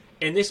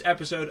In this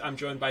episode, I'm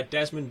joined by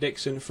Desmond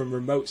Dixon from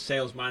Remote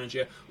Sales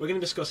Manager. We're going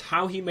to discuss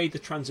how he made the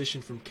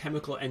transition from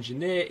chemical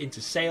engineer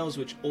into sales,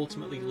 which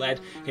ultimately led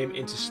him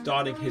into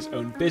starting his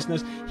own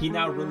business. He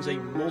now runs a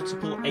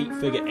multiple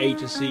 8-figure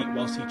agency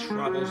whilst he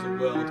travels the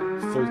world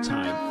full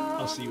time.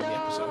 I'll see you in the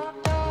episode.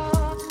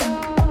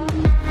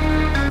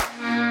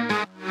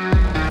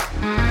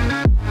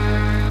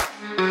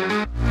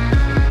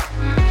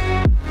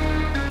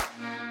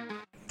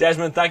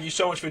 Desmond, thank you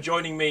so much for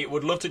joining me.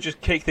 Would love to just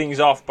kick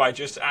things off by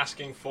just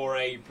asking for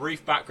a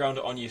brief background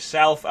on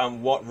yourself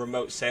and what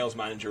Remote Sales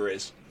Manager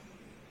is.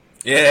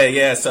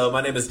 Yeah. So my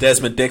name is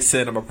Desmond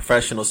Dixon. I'm a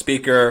professional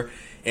speaker,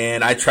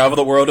 and I travel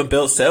the world and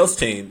build sales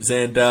teams.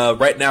 And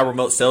right now,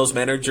 Remote Sales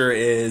Manager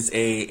is a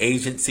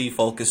agency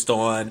focused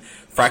on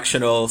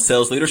fractional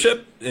sales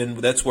leadership, and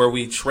that's where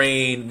we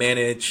train,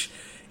 manage,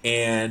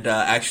 and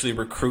actually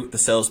recruit the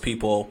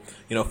salespeople,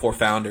 for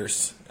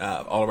founders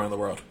all around the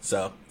world.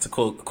 So it's a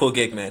cool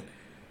gig, man.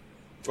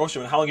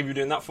 Awesome. And how long have you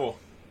been doing that for?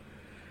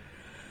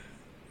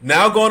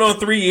 Now going on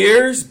 3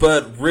 years,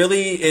 but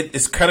really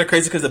it's kind of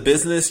crazy because the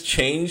business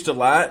changed a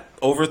lot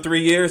over 3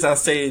 years. I'll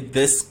say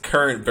this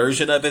current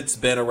version of it's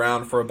been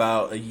around for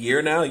about a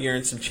year now, a year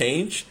and some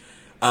change.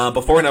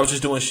 Before, I was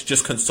just doing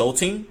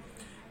consulting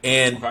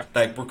and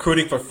like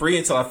recruiting for free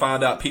until I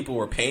found out people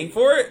were paying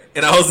for it.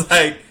 And I was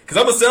like, because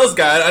I'm a sales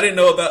guy, I didn't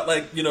know about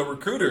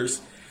recruiters.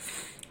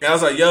 And I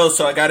was like,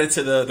 so I got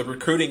into the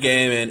recruiting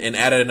game and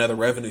added another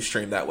revenue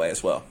stream that way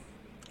as well.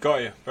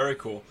 Got you. Very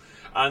cool.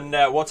 And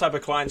what type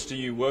of clients do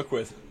you work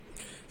with?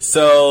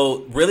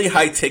 So really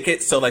high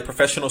ticket, so like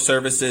professional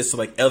services, so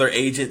like other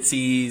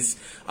agencies,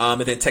 and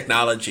then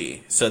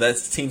technology. So that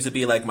seems to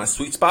be like my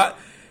sweet spot.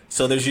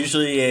 So there's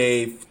usually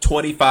a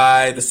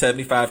 25 to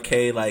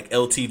 75K like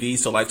LTV,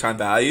 so lifetime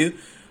value,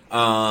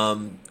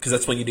 because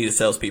that's when you need a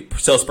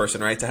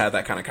salesperson, right, to have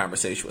that kind of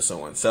conversation with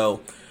someone. So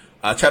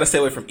I try to stay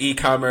away from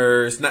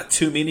e-commerce, not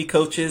too many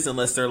coaches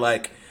unless they're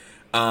like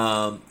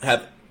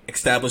have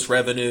established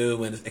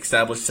revenue and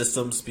established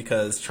systems,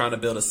 because trying to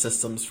build a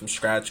systems from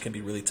scratch can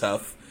be really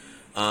tough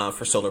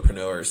for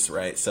solopreneurs,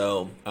 right?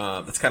 So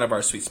that's kind of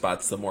our sweet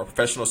spots, the more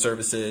professional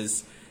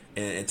services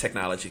and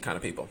technology kind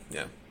of people.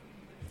 Yeah.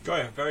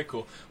 Got you. Very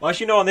cool. Well, as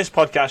you know, on this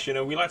podcast,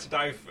 we like to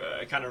dive,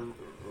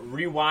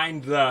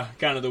 rewind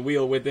the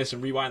wheel with this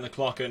and rewind the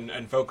clock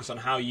and focus on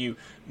how you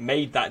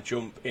made that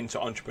jump into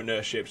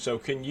entrepreneurship. So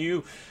can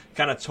you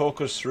kind of talk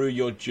us through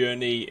your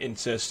journey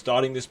into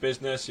starting this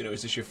business?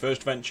 Is this your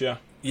first venture?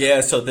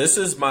 Yeah, so this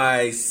is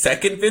my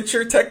second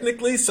venture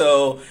technically.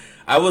 So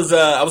I was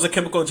a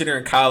chemical engineer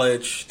in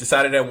college,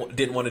 decided I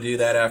didn't want to do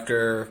that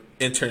after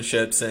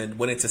internships and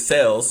went into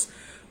sales.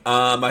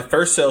 My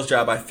first sales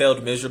job, I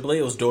failed miserably.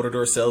 It was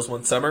door-to-door sales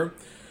one summer.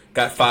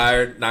 Got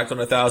fired, knocked on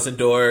 1,000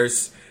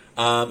 doors.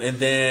 And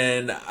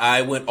then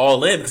I went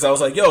all in because I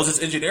was like, I was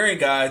this engineering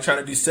guy trying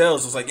to do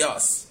sales. I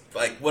was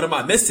like, what am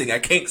I missing? I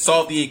can't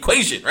solve the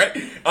equation, right?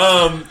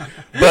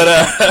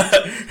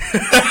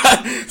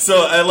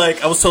 So I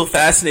was so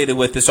fascinated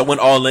with this. I went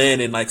all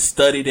in and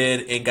studied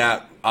it and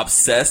got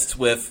obsessed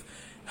with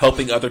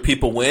helping other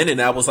people win. And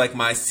that was like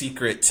my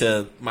secret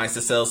to my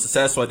sales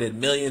success. So I did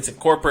millions in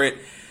corporate.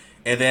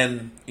 And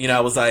then, I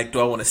was like,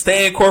 do I want to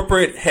stay in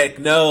corporate? Heck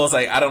no. I was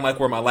like, I don't like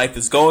where my life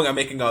is going. I'm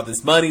making all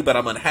this money, but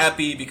I'm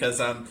unhappy because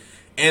I'm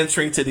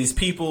answering to these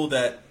people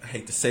that, I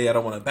hate to say, I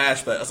don't want to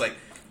bash, but I was like,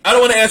 I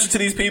don't want to answer to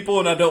these people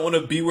and I don't want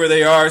to be where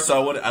they are.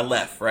 So I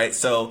left, right?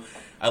 So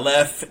I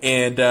left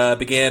and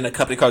began a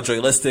company called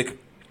Joylistic,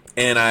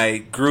 and I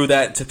grew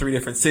that into 3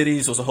 different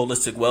cities. It was a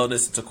holistic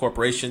wellness into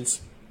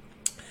corporations.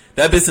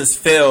 That business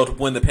failed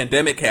when the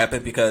pandemic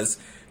happened because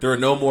there were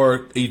no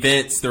more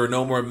events, there were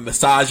no more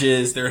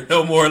massages, there were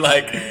no more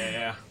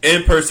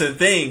in-person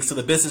things. So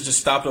the business just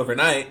stopped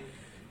overnight.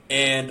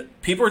 And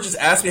people were just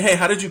asking me, hey,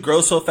 how did you grow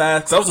so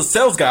fast? Because I was a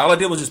sales guy. All I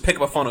did was just pick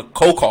up a phone and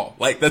cold call.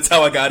 That's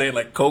how I got in,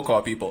 cold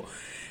call people.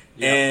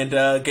 Yep.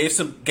 And gave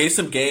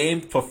some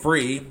game for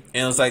free.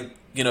 And it was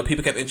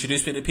people kept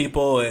introducing me to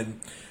people.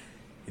 And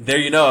there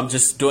I'm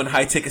just doing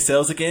high-ticket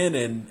sales again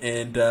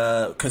and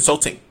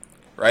consulting,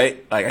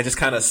 right? I just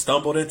kind of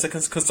stumbled into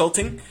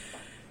consulting.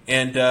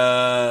 And,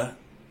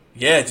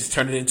 just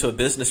turned it into a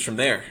business from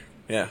there.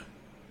 Yeah.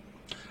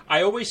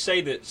 I always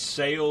say that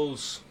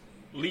sales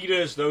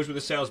leaders, those with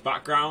a sales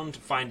background,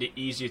 find it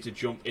easier to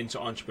jump into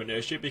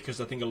entrepreneurship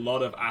because I think a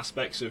lot of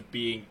aspects of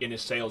being in a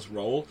sales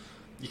role,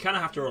 you kind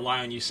of have to rely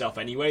on yourself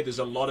anyway. There's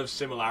a lot of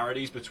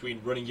similarities between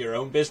running your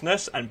own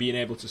business and being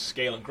able to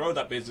scale and grow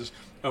that business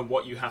and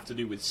what you have to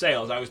do with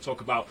sales. I always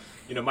talk about,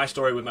 my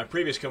story with my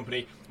previous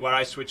company where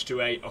I switched to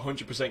a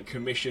 100%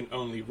 commission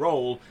only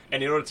role.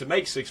 And in order to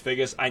make 6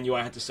 figures, I knew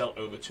I had to sell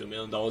over $2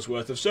 million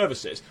worth of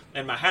services.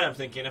 In my head, I'm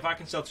thinking, if I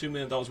can sell $2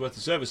 million worth of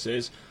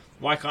services,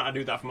 why can't I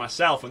do that for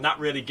myself? And that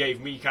really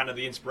gave me kind of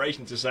the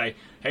inspiration to say,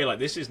 hey,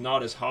 this is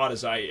not as hard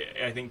as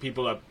I think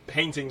people are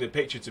painting the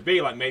picture to be.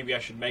 Maybe I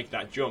should make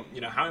that jump.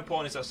 How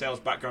important is that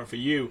sales background for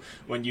you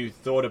when you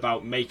thought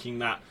about making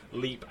that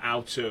leap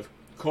out of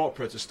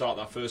corporate to start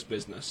that first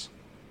business?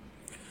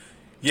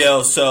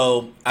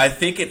 So I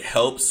think it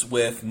helps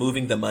with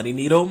moving the money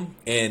needle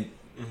and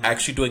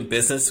actually doing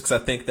business, because I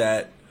think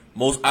that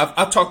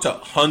I've talked to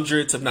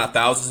hundreds, if not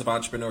thousands, of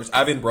entrepreneurs.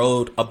 I've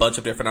enrolled a bunch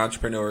of different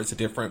entrepreneurs to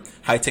different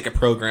high ticket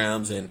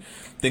programs and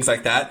things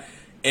like that.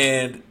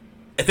 And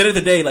at the end of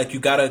the day, like, you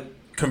gotta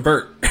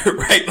convert,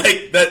 right?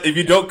 Like, that if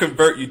you don't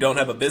convert, you don't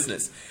have a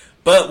business.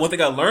 But one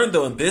thing I learned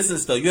though in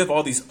business, though, you have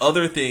all these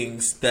other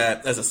things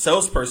that as a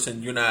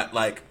salesperson you're not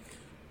like,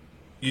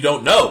 you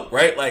don't know,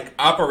 right? Like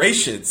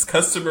operations,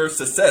 customer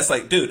success.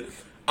 Like, dude,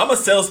 I'm a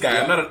sales guy.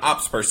 I'm not an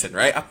ops person,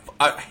 right?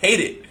 I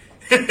hate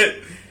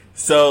it.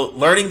 So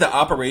learning the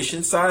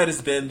operation side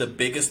has been the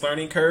biggest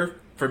learning curve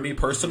for me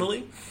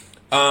personally.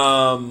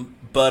 But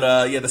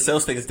the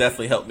sales thing has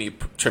definitely helped me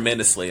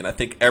tremendously. And I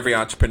think every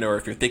entrepreneur,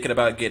 if you're thinking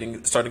about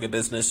starting a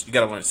business, you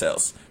got to learn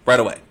sales right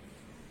away.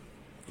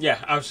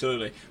 Yeah,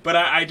 absolutely. But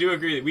I do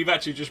agree that we've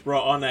actually just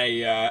brought on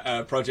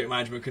a project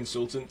management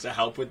consultant to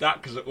help with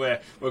that, because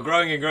we're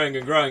growing and growing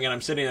and growing, and I'm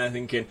sitting there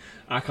thinking,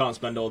 I can't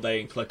spend all day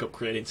in ClickUp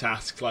creating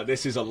tasks. Like,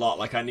 this is a lot.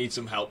 Like, I need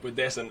some help with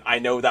this, and I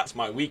know that's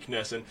my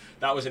weakness. And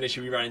that was an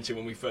issue we ran into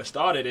when we first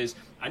started. Is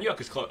I knew I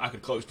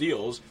could close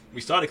deals.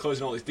 We started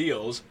closing all these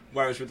deals,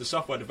 whereas with the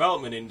software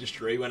development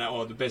industry,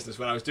 or the business,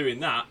 when I was doing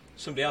that,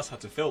 somebody else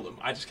had to fill them.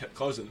 I just kept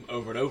closing them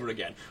over and over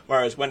again.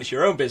 Whereas when it's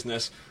your own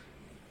business,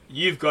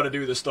 you've got to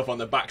do the stuff on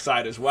the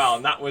backside as well.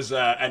 And that was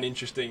an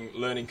interesting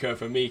learning curve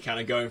for me, kind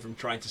of going from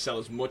trying to sell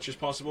as much as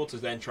possible to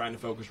then trying to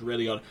focus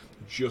really on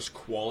just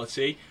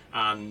quality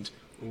and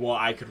what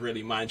I could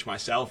really manage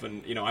myself.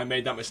 And, I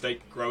made that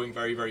mistake growing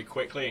very, very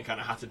quickly and kind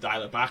of had to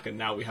dial it back. And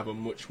now we have a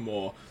much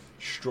more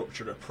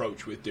structured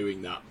approach with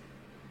doing that.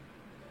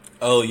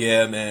 Oh,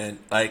 yeah, man.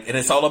 Like, and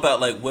it's all about,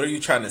 like, what are you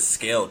trying to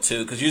scale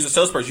to? Because you're a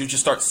salesperson, you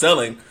just start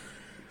selling.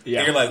 Yeah.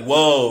 And you're like,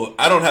 whoa,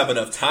 I don't have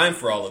enough time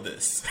for all of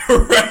this,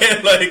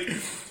 right? Like,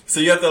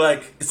 so you have to,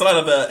 like, it's a lot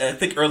of, I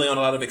think early on,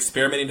 a lot of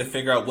experimenting to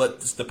figure out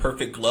what's the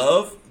perfect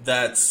glove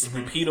that's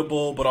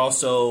repeatable, but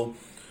also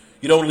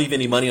you don't leave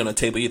any money on the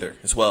table either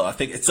as well. I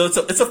think it's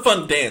a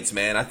fun dance,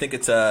 man. I think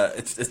it's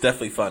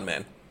definitely fun,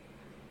 man.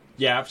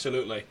 Yeah,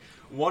 absolutely.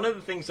 One of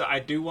the things that I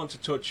do want to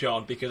touch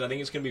on, because I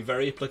think it's going to be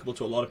very applicable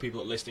to a lot of people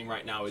that are listening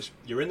right now, is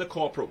you're in the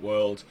corporate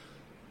world,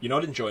 you're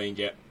not enjoying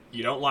it.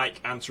 You don't like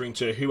answering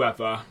to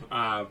whoever.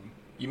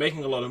 You're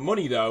making a lot of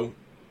money, though,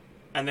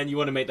 and then you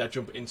want to make that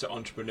jump into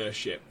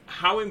entrepreneurship.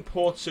 How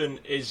important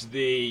is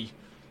the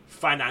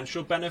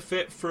financial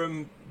benefit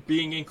from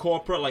being in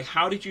corporate? Like,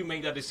 how did you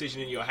make that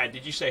decision in your head?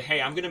 Did you say, hey,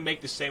 I'm going to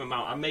make the same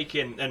amount I'm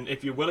making, and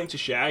if you're willing to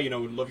share, we'd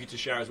love you to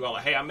share as well.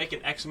 Like, hey, I'm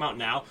making X amount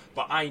now,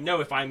 but I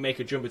know if I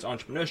make a jump into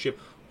entrepreneurship,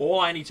 all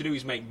I need to do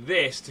is make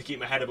this to keep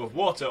my head above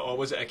water? Or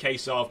was it a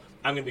case of,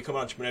 I'm going to become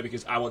an entrepreneur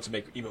because I want to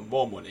make even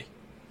more money?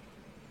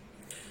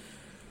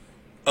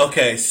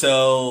 Okay,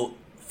 so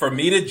for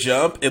me to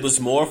jump, it was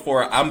more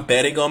for I'm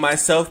betting on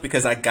myself,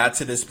 because I got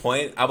to this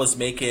point. I was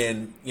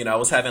making, I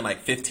was having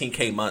like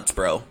 15K months,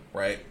 bro,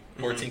 right?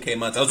 14K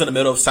months. I was in the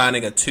middle of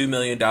signing a $2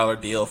 million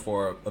deal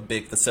for a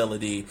big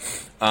facility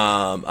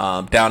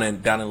down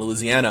in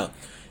Louisiana.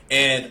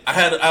 And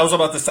I was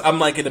about to, I'm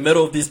like in the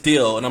middle of this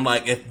deal, and I'm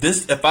like,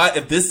 if I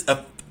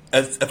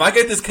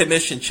get this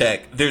commission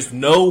check, there's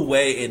no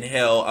way in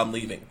hell I'm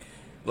leaving.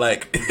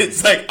 Like,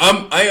 it's like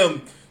I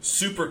am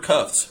super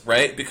cuffed,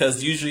 right?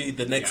 Because usually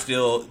the next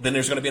deal, then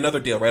there's going to be another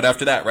deal right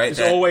after that, right?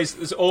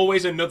 There's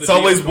always another deal. It's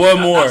always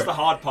one more. That's the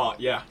hard part,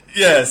 yeah.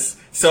 Yes.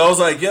 So I was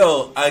like,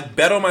 yo, I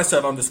bet on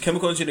myself. I'm this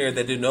chemical engineer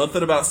that did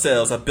nothing about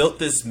sales. I built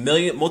this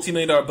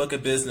multi-million-dollar book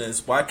of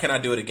business. Why can't I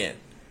do it again?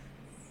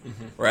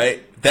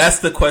 Right? That's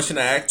the question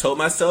I told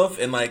myself.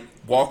 And like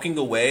walking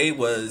away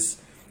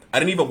was, I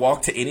didn't even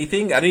walk to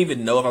anything. I didn't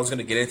even know if I was going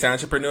to get into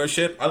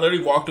entrepreneurship. I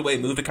literally walked away,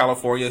 moved to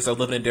California because I was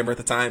living in Denver at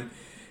the time.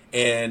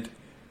 And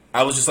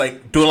I was just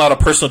like doing a lot of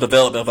personal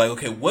development of like,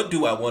 okay, what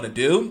do I want to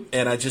do?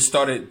 And I just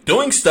started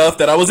doing stuff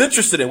that I was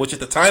interested in, which at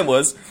the time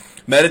was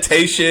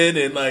meditation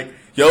and like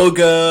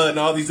yoga and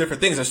all these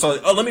different things. I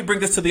started, let me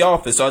bring this to the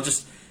office. So I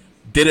just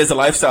did it as a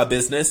lifestyle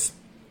business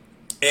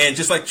and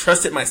just like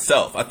trusted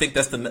myself. I think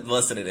that's the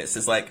lesson in this.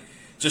 It's like,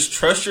 just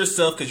trust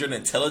yourself, because you're an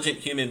intelligent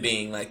human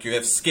being. Like, you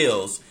have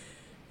skills.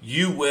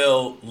 You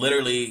will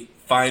literally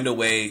find a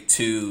way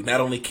to not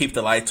only keep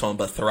the lights on,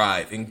 but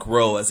thrive and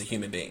grow as a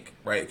human being,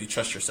 right? If you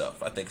trust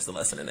yourself, I think is the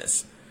lesson in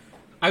this.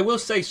 I will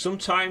say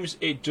sometimes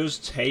it does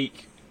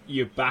take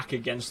your back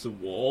against the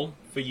wall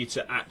for you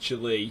to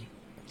actually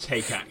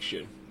take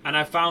action. And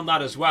I found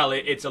that as well.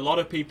 It's a lot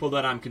of people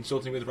that I'm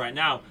consulting with right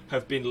now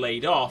have been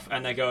laid off,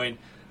 and they're going,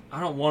 I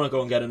don't want to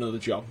go and get another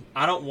job.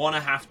 I don't want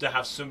to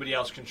have somebody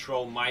else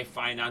control my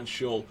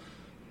financial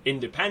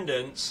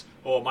independence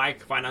or my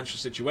financial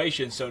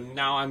situation, so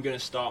now I'm going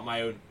to start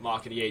my own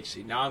marketing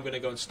agency. Now I'm going to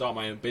go and start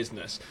my own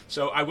business.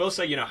 So I will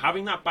say,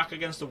 having that back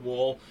against the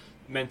wall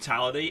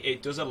mentality,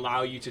 it does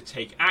allow you to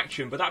take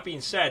action. But that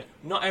being said,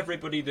 not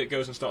everybody that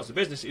goes and starts a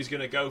business is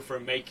going to go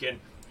from making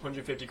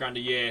 150 grand a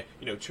year,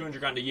 200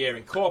 grand a year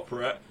in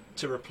corporate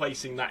to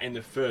replacing that in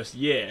the first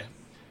year.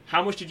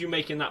 How much did you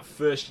make in that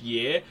first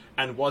year,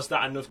 and was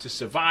that enough to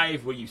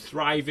survive? Were you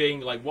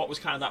thriving? Like, what was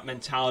kind of that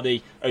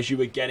mentality as you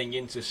were getting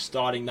into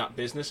starting that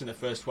business in the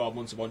first 12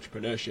 months of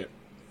entrepreneurship?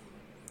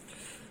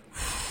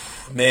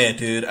 Man,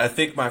 dude, I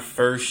think my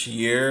first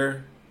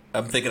year,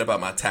 I'm thinking about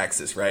my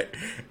taxes, right?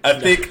 I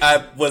think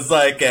I was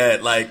like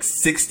at like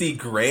 60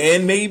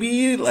 grand,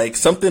 maybe, like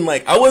something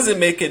like, I wasn't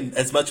making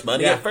as much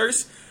money at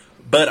first,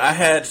 but I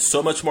had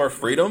so much more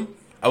freedom.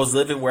 I was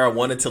living where I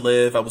wanted to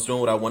live. I was doing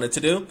what I wanted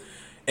to do.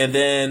 And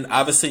then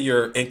obviously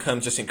your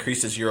income just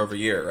increases year over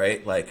year,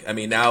 right? Like, I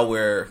mean, now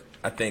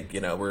I think,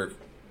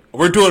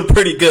 we're doing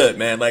pretty good,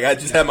 man. Like, I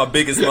just had my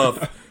biggest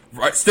month.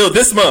 Right, still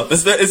this month.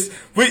 It's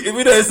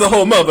the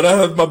whole month, but I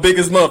have my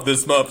biggest month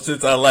this month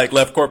since I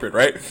left corporate,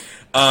 right?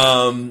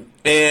 Yeah,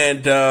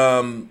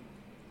 man.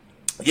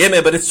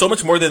 But it's so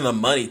much more than the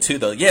money too,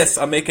 though. Yes,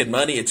 I'm making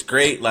money. It's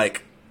great.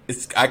 Like,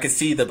 I could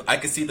see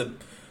the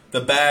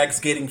bags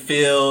getting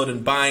filled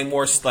and buying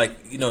more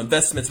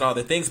investments and all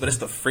the things. But it's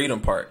the freedom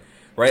part,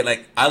 right?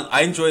 Like,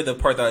 I enjoy the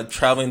part that I'm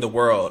traveling the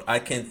world. I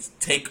can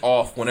take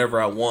off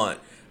whenever I want.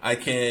 I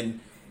can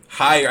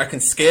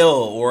scale,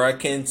 or I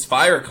can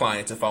fire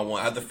clients if I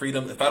want. I have the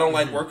freedom. If I don't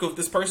like working with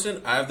this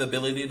person, I have the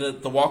ability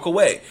to walk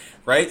away,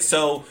 right?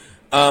 So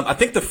I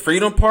think the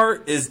freedom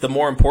part is the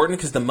more important,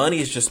 because the money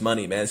is just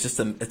money, man. It's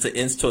an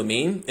ends to a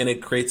mean, and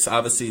it creates,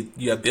 obviously,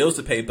 you have bills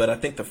to pay, but I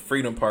think the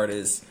freedom part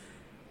is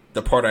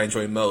the part I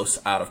enjoy most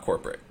out of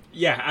corporate.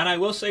 Yeah, and I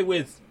will say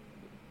with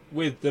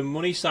the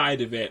money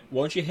side of it,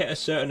 once you hit a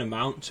certain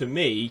amount, to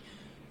me,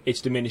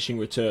 it's diminishing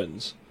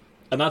returns.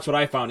 And that's what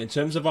I found in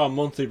terms of our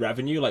monthly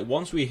revenue. Like,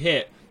 once we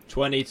hit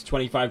 20 to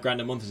 25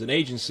 grand a month as an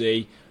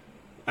agency,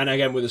 and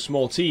again with a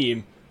small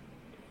team,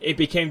 it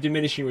became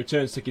diminishing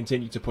returns to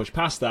continue to push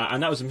past that.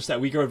 And that was a mistake.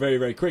 We grew very,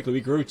 very quickly.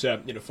 We grew to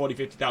 40,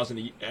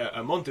 50,000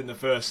 a month in the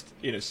first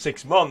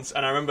 6 months.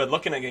 And I remember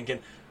looking at it and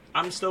thinking,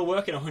 I'm still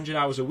working 100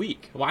 hours a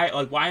week.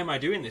 Why am I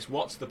doing this?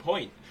 What's the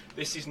point?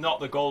 This is not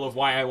the goal of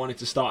why I wanted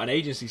to start an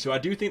agency. So I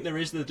do think there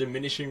is the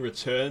diminishing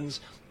returns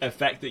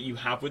effect that you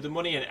have with the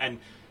money, and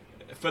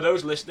for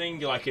those listening,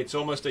 like, it's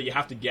almost that you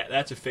have to get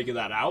there to figure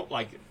that out.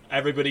 Like,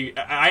 everybody,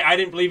 I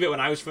didn't believe it when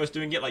I was first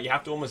doing it. Like, you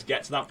have to almost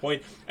get to that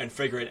point and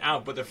figure it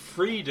out. But the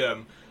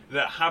freedom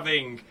that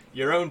having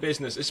your own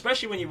business,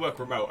 especially when you work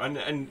remote,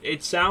 and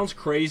it sounds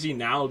crazy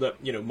now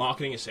that,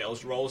 marketing and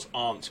sales roles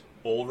aren't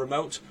all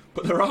remote,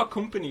 but there are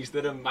companies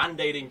that are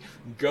mandating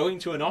going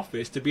to an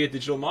office to be a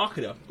digital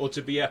marketer, or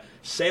to be a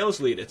sales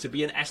leader, to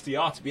be an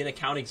SDR, to be an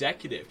account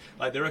executive.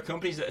 Like, there are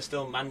companies that are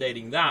still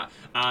mandating that.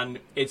 And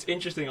it's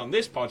interesting on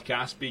this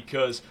podcast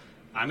because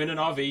I'm in an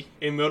RV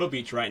in Myrtle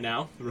Beach right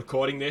now,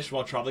 recording this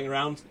while traveling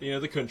around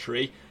the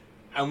country.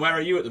 And where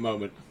are you at the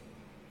moment?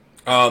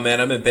 Oh man,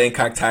 I'm in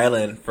Bangkok,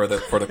 Thailand for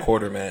the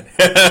quarter, man.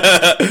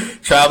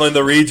 Traveling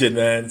the region,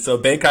 man. So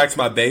Bangkok's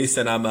my base,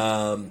 and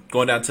I'm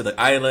going down to the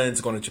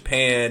islands, going to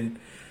Japan,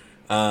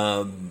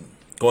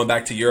 going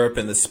back to Europe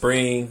in the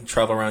spring,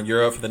 travel around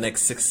Europe for the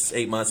next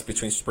 6-8 months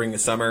between spring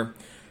and summer.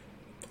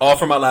 All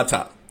from my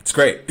laptop. It's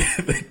great.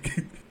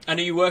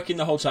 And are you working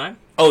the whole time?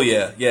 Oh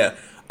yeah.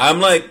 I'm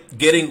like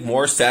getting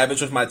more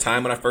savage with my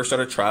time. When I first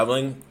started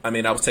traveling, I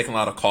mean, I was taking a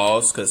lot of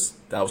calls because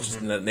that was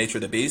just the nature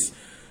of the beast.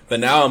 But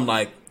now I'm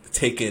like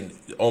taking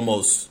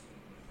almost,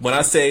 when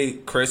I say,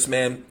 Chris,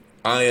 man,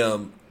 I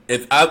am,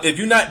 if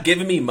you're not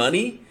giving me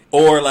money,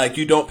 or like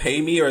you don't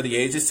pay me or the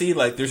agency,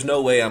 like there's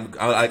no way I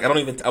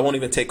won't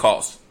even take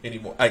calls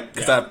anymore.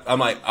 Because I'm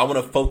like, I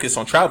want to focus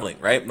on traveling,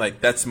 right? Like,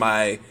 that's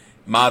my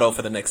motto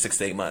for the next 6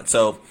 to 8 months.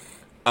 So,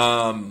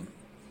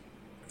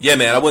 yeah,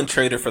 man, I wouldn't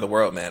trade it for the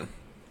world, man,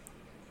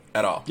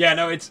 at all. Yeah,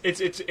 no,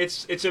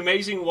 it's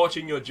amazing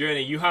watching your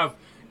journey. You have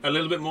a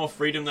little bit more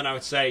freedom than I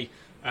would say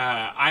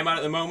I'm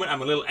at the moment.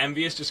 I'm a little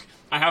envious. Just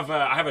I have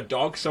a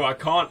dog, so I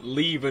can't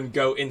leave and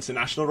go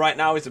international right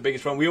now. It's the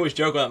biggest problem. We always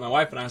joke about it, my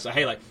wife and I. Say,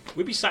 hey, like,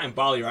 we'd be sat in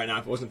Bali right now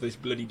if it wasn't for this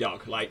bloody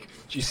dog. Like,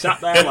 she sat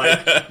there,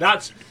 like,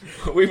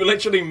 we've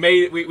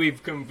literally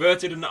we've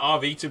converted an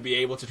RV to be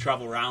able to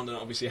travel around and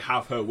obviously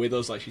have her with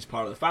us. Like, she's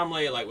part of the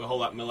family. Like, we're all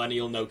that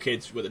millennial, no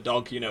kids with a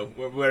dog.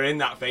 We're in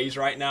that phase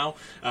right now.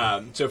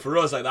 So for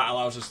us, like, that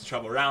allows us to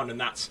travel around, and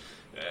that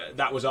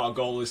was our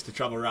goal, is to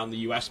travel around the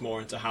US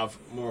more and to have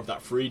more of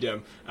that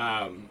freedom.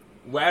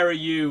 Where are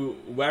you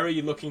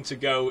looking to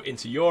go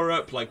into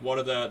Europe? Like, what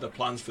are the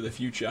plans for the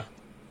future?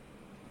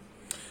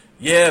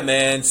 Yeah,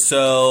 man.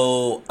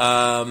 So,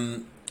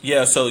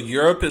 so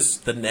Europe is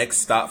the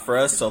next stop for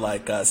us. So,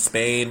 like,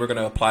 Spain, we're going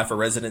to apply for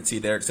residency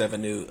there because I have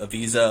a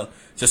visa,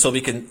 just so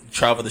we can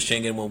travel to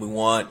Schengen when we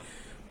want.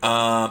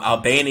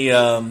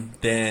 Albania,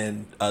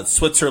 then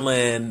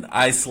Switzerland,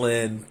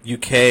 Iceland,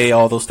 UK,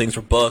 all those things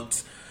were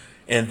booked.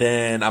 And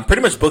then I'm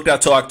pretty much booked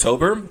out till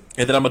October.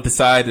 And then I'm going to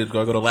decide to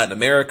go to Latin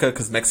America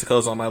because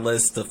Mexico's on my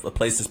list of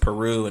places.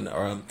 Peru and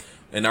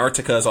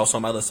Antarctica is also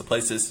on my list of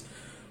places.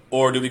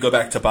 Or do we go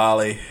back to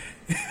Bali?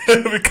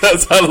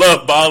 Because I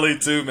love Bali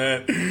too,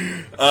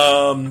 man.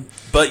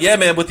 But yeah,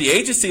 man, with the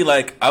agency,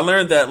 like, I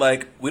learned that,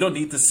 like, we don't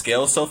need to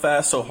scale so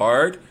fast, so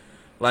hard.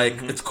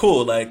 Like, it's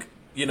cool. Like,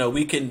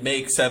 we can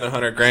make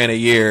 $700,000 a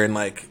year, and,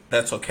 like,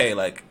 that's okay.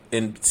 Like,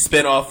 and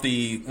spin off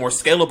the more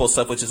scalable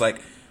stuff, which is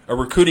like a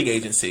recruiting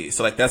agency.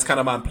 So, like, that's kind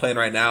of my plan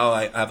right now.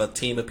 I have a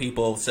team of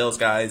people, sales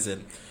guys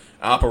and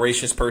an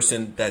operations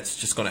person that's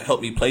just going to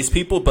help me place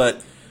people.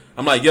 But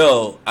I'm like,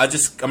 yo, I'm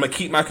gonna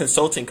keep my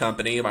consulting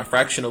company and my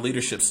fractional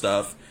leadership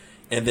stuff,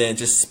 and then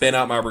just spin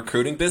out my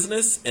recruiting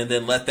business, and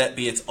then let that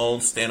be its own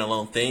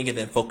standalone thing, and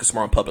then focus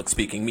more on public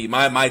speaking.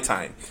 My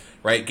time,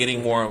 right?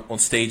 Getting more on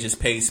stages,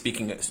 paid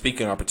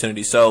speaking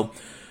opportunities. So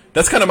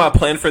that's kind of my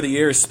plan for the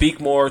year: is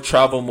speak more,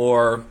 travel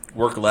more,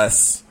 work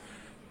less,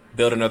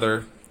 build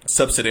another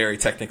subsidiary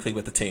technically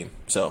with the team.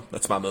 So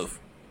that's my move.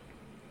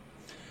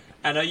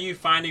 And are you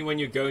finding when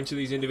you're going to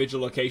these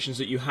individual locations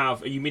that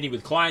are you meeting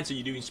with clients? Are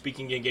you doing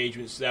speaking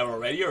engagements there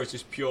already? Or is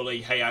this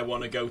purely, hey, I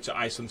want to go to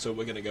Iceland, so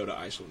we're going to go to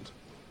Iceland?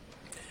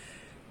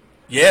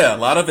 Yeah, a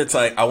lot of it's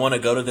like, I want to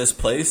go to this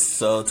place,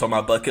 so it's on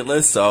my bucket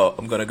list, so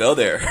I'm going to go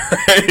there.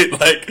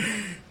 Right?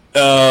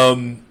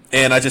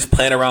 And I just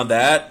plan around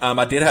that.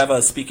 I did have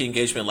a speaking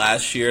engagement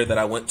last year that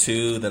I went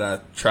to, that I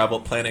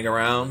traveled planning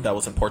around. That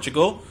was in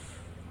Portugal.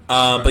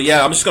 But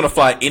yeah, I'm just going to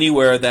fly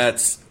anywhere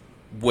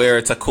where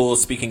it's a cool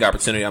speaking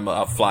opportunity.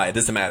 I'll fly. It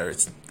doesn't matter.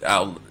 It's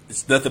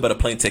nothing but a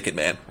plane ticket,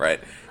 man. Right?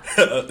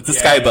 It's a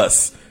sky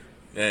bus.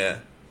 Yeah.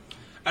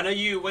 And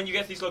when you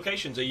get to these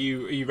locations, are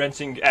you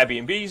renting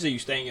Airbnbs? Are you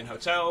staying in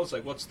hotels?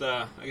 Like, what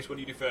do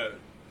you do for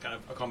kind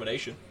of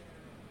accommodation?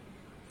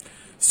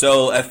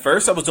 So at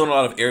first I was doing a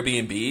lot of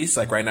Airbnbs.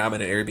 Like right now I'm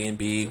in an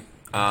Airbnb.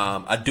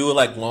 I do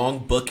like long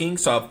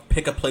bookings. So I'll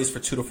pick a place for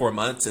 2 to 4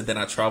 months, and then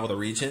I travel the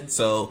region.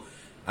 So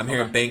I'm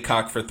here in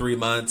Bangkok for 3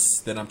 months.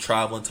 Then I'm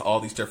traveling to all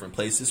these different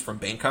places from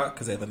Bangkok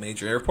because they have a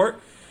major airport.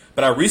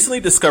 But I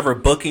recently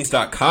discovered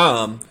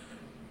bookings.com.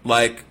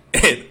 Like,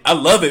 and I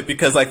love it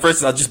because, like, for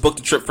instance, I just booked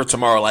a trip for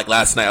tomorrow. Like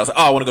last night, I was like,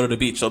 oh, I want to go to the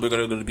beach. So we're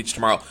going to go to the beach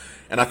tomorrow.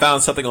 And I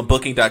found something on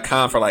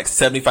booking.com for like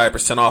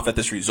 75% off at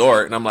this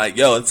resort. And I'm like,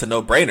 yo, it's a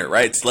no-brainer,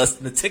 right? It's less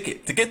than the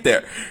ticket to get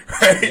there,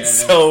 right? Yeah.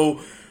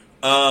 So,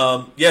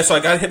 so I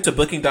got hip to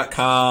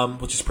booking.com,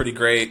 which is pretty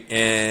great.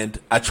 And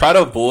I try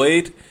to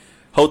avoid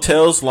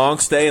hotels long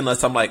stay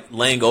unless I'm like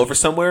laying over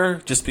somewhere,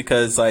 just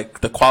because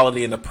like the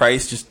quality and the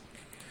price, just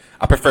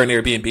I prefer an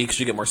Airbnb because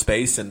you get more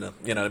space, and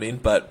you know what I mean.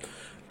 But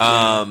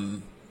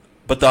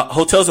the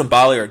hotels in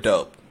Bali are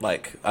dope.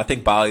 Like I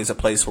think Bali is a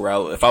place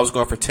where if I was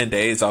going for 10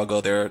 days, I'll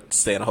go there,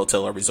 stay in a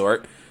hotel or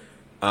resort.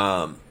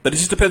 But it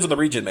just depends on the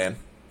region, man,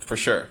 for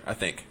sure. I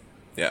think,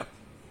 yeah.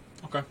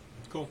 Okay,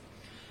 cool.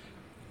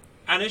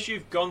 And as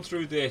you've gone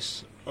through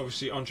this,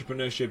 obviously,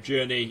 entrepreneurship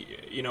journey,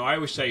 you know, I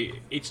always say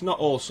it's not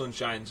all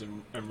sunshines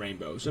and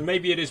rainbows. And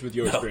maybe it is with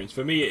your experience.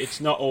 For me,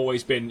 it's not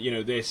always been, you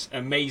know, this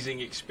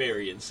amazing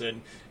experience.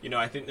 And, you know,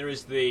 I think there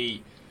is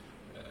the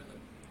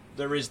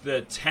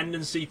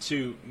tendency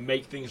to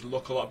make things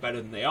look a lot better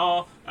than they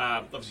are.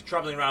 Obviously,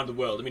 traveling around the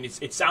world. I mean,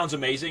 it sounds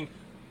amazing.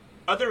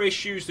 Other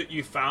issues that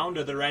you found,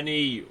 are there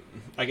any,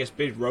 I guess,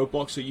 big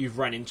roadblocks that you've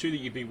run into that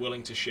you'd be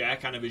willing to share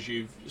kind of as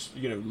you've,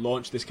 you know,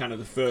 launched this kind of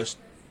the first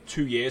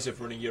 2 years of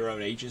running your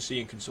own agency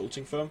and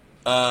consulting firm?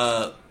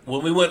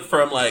 When we went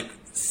from like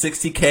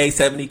 60K,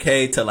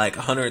 70K to like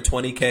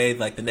 120K,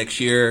 like the next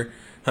year,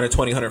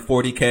 120,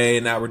 140K,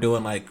 and now we're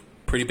doing like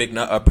pretty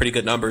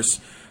good numbers.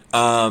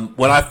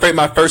 When I framed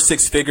my first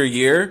 6-figure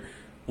year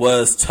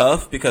was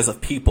tough because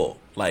of people,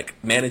 like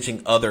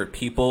managing other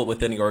people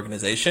within the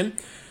organization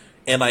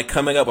and like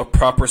coming up with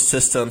proper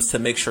systems to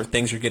make sure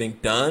things are getting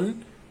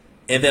done.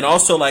 And then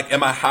also like,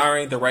 am I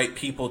hiring the right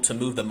people to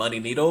move the money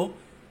needle?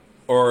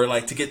 Or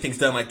like to get things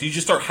done, like do you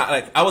just start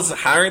like I was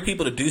hiring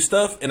people to do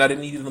stuff, and I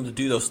didn't need them to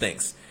do those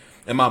things.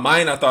 In my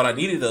mind, I thought I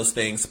needed those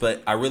things,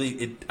 but I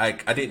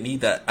didn't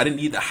need that. I didn't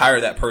need to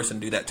hire that person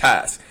to do that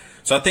task.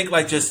 So I think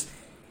like just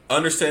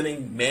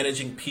understanding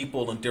managing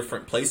people in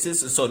different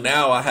places, and so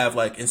now I have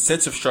like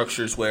incentive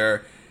structures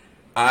where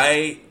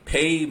I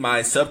pay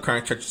my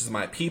subcontractors and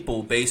my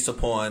people based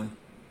upon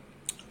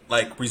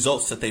like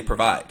results that they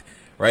provide.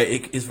 Right?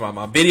 It is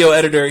my video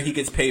editor; he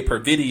gets paid per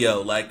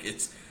video. Like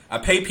I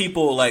pay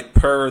people like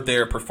per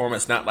their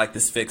performance, not like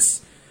this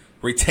fixed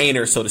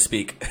retainer, so to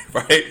speak,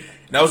 right?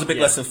 And that was a big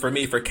lesson for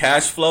me for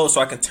cash flow,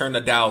 so I can turn the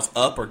dials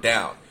up or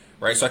down,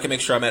 right? So I can make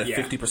sure I'm at a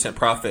 50%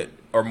 profit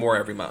or more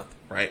every month,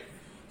 right?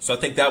 So I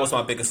think that was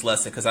my biggest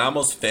lesson because I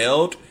almost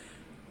failed,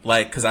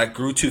 like because I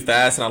grew too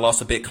fast and I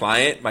lost a big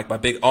client, like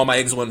all my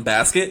eggs in one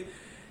basket,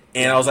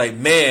 and I was like,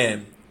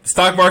 man, the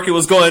stock market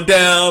was going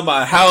down,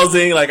 my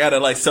housing, like I had to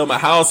like sell my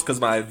house because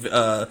my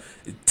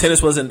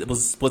tenants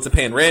wasn't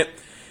paying rent.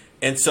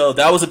 And so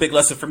that was a big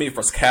lesson for me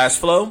for cash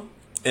flow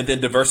and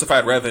then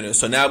diversified revenue.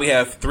 So now we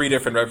have 3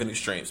 different revenue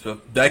streams.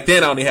 But back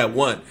then I only had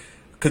one,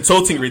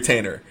 consulting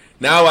retainer.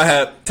 Now I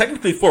have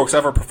technically 4 because I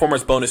have a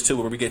performance bonus too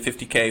where we get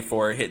 50K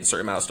for hitting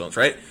certain milestones,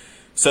 right?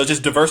 So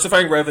just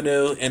diversifying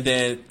revenue and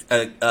then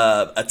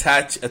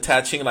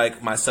attaching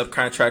like my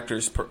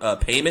subcontractors'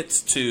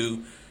 payments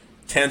to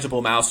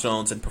tangible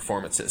milestones and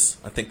performances.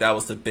 I think that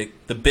was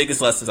the biggest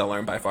lessons I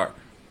learned by far.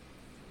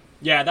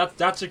 Yeah,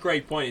 that's a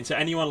great point. And to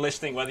anyone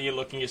listening, whether you're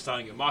looking at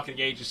starting a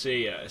marketing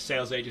agency, a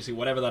sales agency,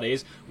 whatever that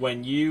is,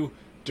 when you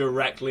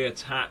directly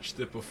attach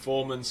the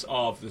performance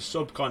of the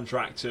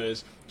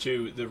subcontractors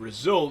to the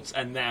results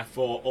and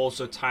therefore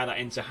also tie that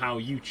into how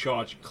you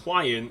charge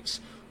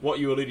clients, what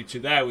you alluded to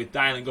there with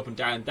dialing up and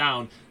dialing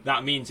down,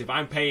 that means if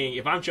I'm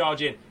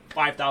charging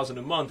 $5,000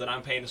 a month and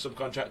I'm paying a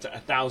subcontractor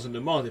 $1,000 a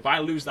month, if I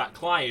lose that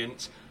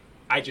client,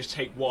 I just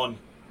take one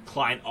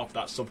client off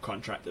that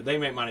subcontractor. They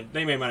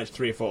may manage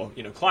 3 or 4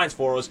 clients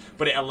for us,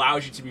 but it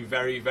allows you to be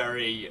very,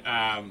 very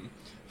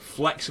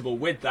flexible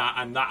with that,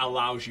 and that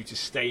allows you to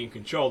stay in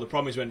control. The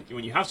problem is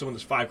when you have someone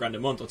that's $5,000 a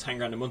month or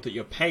 $10,000 a month that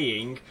you're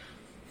paying,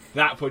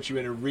 that puts you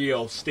in a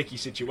real sticky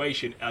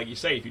situation. Like you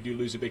say, if you do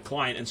lose a big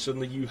client and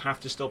suddenly you have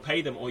to still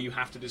pay them, or you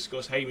have to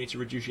discuss, hey, we need to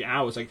reduce your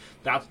hours, like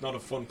that's not a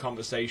fun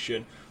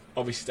conversation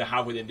obviously to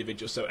have with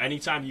individuals. So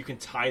anytime you can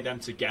tie them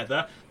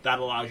together, that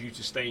allows you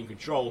to stay in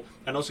control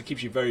and also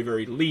keeps you very,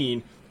 very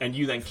lean, and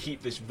you then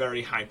keep this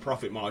very high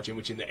profit margin,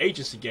 which in the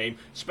agency game,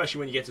 especially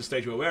when you get to the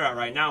stage where we're at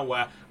right now,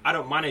 where I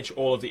don't manage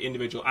all of the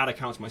individual ad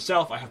accounts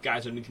myself, I have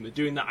guys underneath me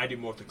doing that, I do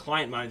more of the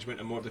client management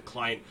and more of the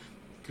client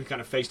kind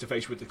of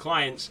face-to-face with the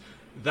clients.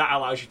 That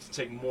allows you to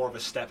take more of a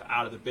step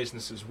out of the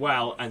business as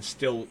well and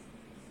still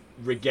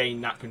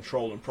regain that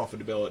control and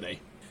profitability.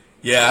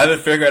 Yeah, I haven't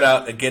figured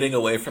out getting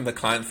away from the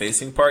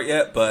client-facing part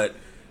yet, but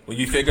when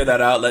you figure that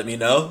out, let me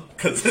know,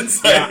 because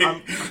it's like...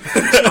 Yeah,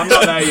 I'm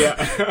not there yet.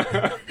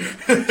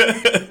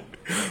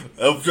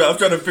 I'm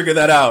trying to figure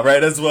that out, right?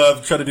 That's what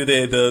I'm trying to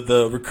do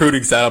the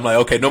recruiting side. I'm like,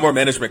 okay, no more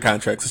management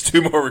contracts. It's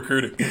 2 more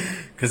recruiting,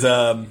 because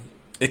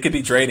it could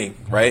be draining,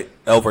 right,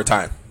 over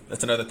time.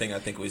 That's another thing I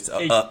think was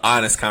an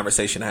honest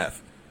conversation to have.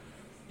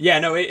 Yeah,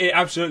 no, it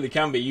absolutely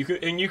can be. You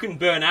can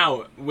burn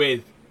out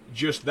with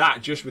just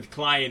with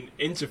client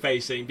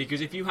interfacing,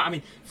 because if you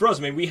for us,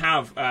 we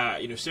have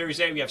Series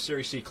A, we have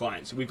Series C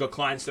clients. We've got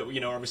clients that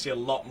are obviously a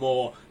lot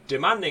more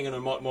demanding and a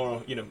lot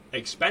more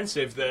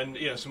expensive than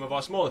some of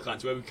our smaller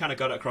clients, where we've kind of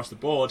got it across the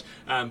board.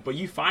 But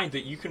you find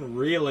that you can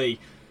really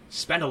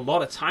spend a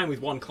lot of time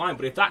with one client,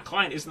 but if that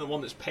client isn't the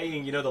one that's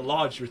paying the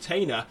large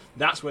retainer,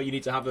 that's where you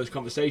need to have those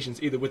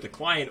conversations either with the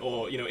client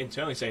or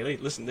internally say, hey,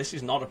 listen, this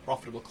is not a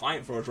profitable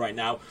client for us right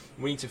now.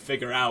 We need to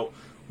figure out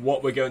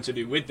what we're going to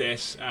do with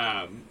this.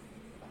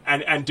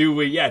 And do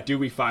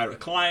we fire a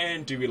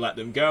client? Do we let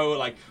them go?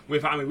 Like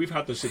we've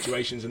had those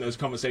situations and those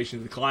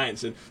conversations with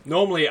clients, and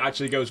normally it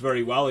actually goes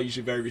very well. They're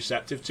usually very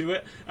receptive to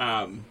it.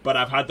 But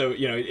I've had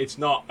it's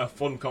not a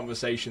fun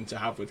conversation to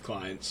have with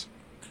clients.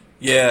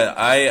 Yeah,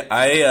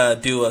 I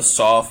do a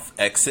soft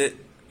exit.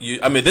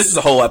 This is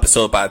a whole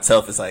episode by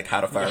itself. It's like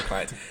how to fire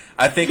clients.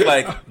 I think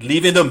like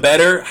leaving them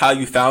better, how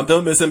you found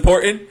them is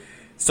important.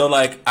 So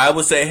like I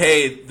would say,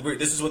 hey,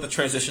 this is what the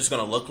transition is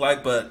going to look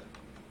like, but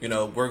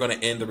we're going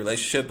to end the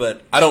relationship.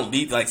 But I don't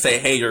leave like say,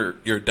 hey,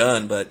 you're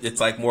done. But it's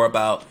like more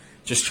about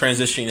just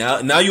transitioning out.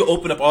 And now you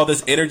open up all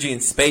this energy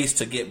and space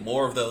to get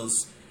more of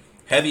those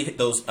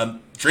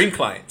dream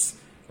clients,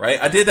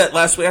 right? I did that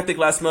last week. I think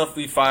last month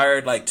we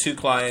fired like 2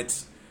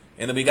 clients.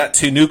 And then we got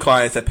 2 new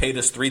clients that paid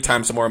us 3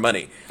 times more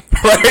money,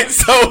 right?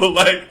 So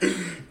like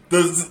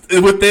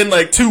within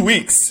like 2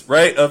 weeks,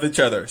 right, of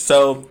each other.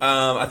 So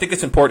I think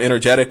it's important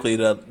energetically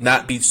to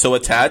not be so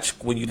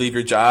attached when you leave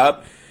your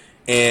job,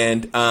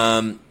 and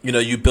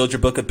you build your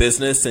book of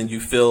business, and you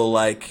feel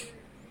like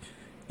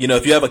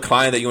if you have a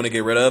client that you want to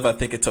get rid of, I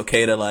think it's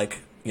okay to like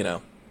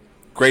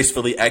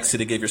gracefully exit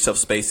to give yourself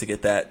space to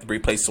get that,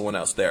 replace someone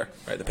else there,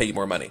 right, to pay you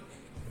more money.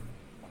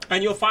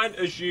 And you'll find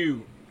as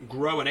you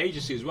grow an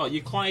agency as well,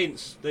 your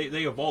clients they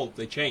evolve,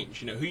 they change.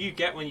 Who you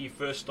get when you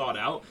first start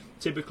out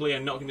typically are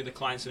not going to be the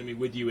clients that are going to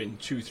be with you in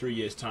 2-3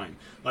 years time.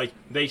 Like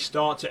they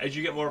start to, as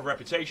you get more of a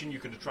reputation, you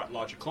can attract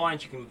larger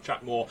clients, you can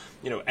attract more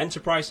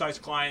enterprise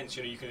sized clients,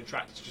 you can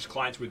attract just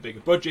clients with bigger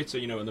budgets, or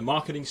in the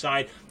marketing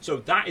side. So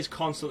that is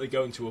constantly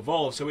going to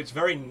evolve. So it's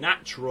very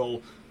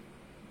natural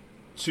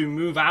to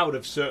move out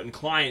of certain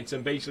clients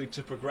and basically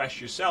to progress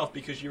yourself,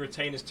 because your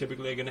retainers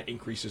typically are going to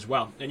increase as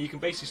well. And you can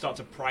basically start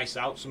to price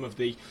out some of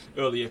the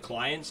earlier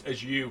clients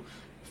as you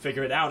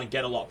figure it out and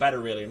get a lot better,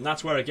 really. And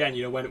that's where, again,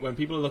 when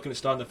people are looking at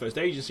starting their first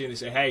agency and they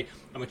say, hey,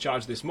 I'm going to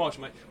charge this much,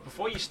 I'm like,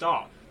 before you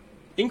start,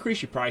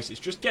 increase your prices.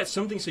 Just get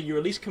something so you're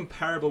at least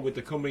comparable with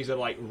the companies that are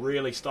like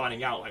really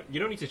starting out. Like you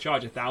don't need to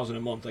charge $1,000 a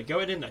month. Like go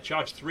ahead in there,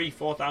 charge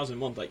 $3,000-$4,000 a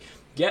month. Like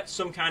get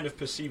some kind of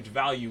perceived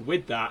value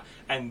with that,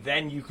 and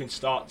then you can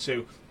start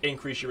to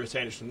increase your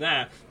retainers from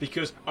there.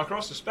 Because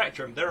across the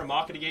spectrum, there are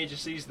marketing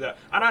agencies that,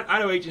 and I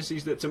know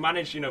agencies that to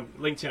manage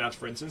LinkedIn ads,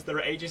 for instance, there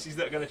are agencies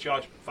that are going to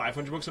charge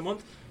 $500 a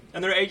month.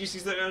 And there are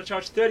agencies that are going to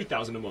charge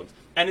 $30,000 a month.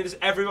 And it is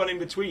everyone in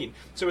between.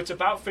 So it's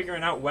about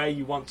figuring out where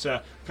you want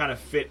to kind of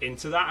fit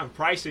into that. And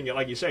pricing it,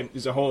 like you're saying,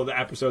 there's a whole other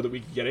episode that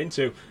we could get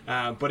into.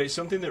 But it's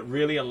something that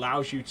really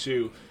allows you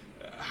to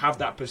have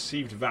that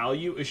perceived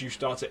value as you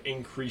start to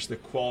increase the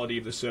quality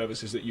of the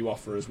services that you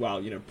offer as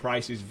well.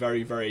 Price is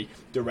very, very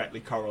directly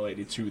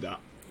correlated to that.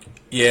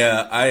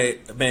 Yeah,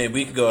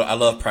 we could go. I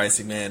love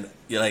pricing, man.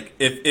 You're like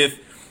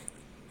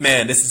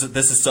Man, this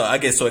is so, I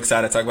get so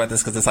excited to talk about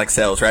this because it's like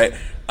sales, right?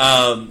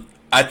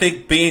 I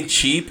think being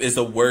cheap is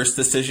the worst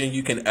decision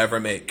you can ever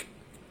make.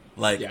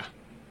 Like, yeah.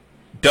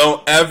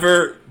 Don't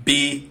ever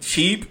be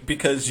cheap,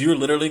 because you're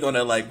literally going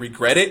to like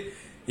regret it.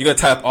 You're going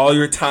to tie up all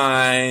your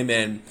time,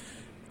 and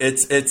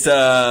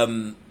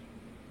and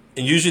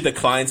usually the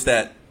clients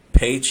that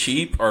pay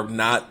cheap are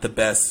not the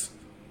best.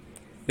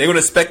 They're going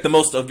to expect the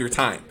most of your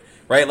time,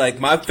 right? Like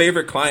my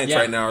favorite clients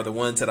right now are the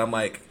ones that I'm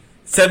like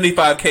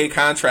 75K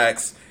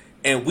contracts,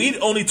 and we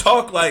only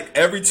talk like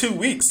every 2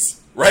 weeks,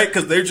 right?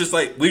 Because they're just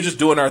like, we're just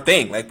doing our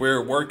thing. Like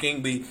we're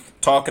working, we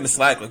talk in the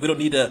Slack. Like we don't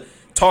need to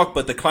talk,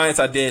 but the clients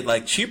I did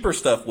like cheaper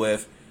stuff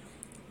with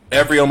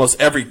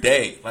almost every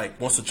day, like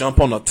wants to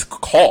jump on a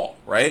call,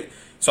 right?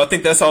 So I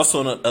think that's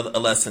also a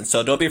lesson.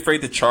 So don't be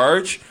afraid to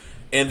charge.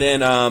 And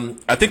then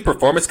I think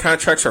performance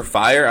contracts are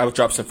fire. I would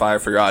drop some fire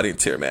for your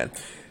audience here, man.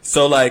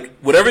 So like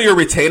whatever your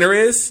retainer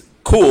is,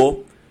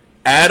 cool.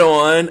 Add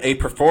on a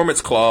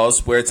performance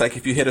clause where it's like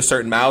if you hit a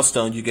certain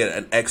milestone, you get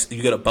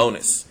a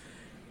bonus.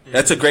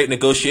 That's a great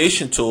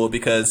negotiation tool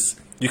because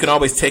you can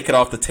always take it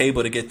off the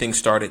table to get things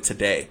started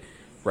today,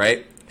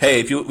 right?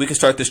 Hey, we can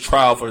start this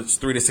trial for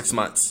 3 to 6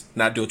 months,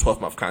 not do a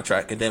 12-month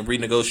contract, and then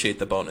renegotiate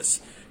the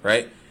bonus,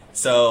 right?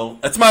 So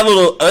that's my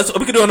little.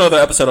 We could do another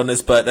episode on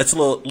this, but that's a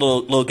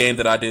little game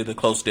that I do to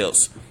close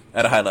deals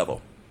at a high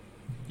level.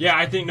 Yeah,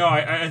 I think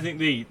I think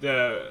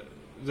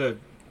the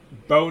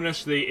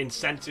bonus, the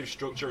incentive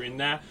structure in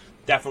there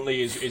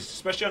definitely is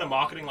especially on a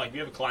marketing. Like, we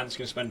have a client that's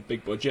going to spend a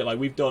big budget. Like,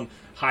 we've done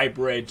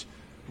hybrid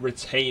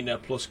retainer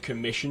plus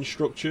commission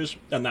structures,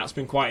 and that's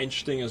been quite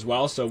interesting as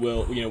well. So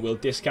we'll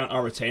discount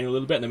our retainer a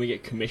little bit, and then we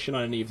get commission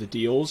on any of the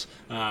deals.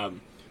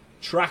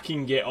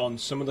 Tracking it on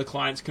some of the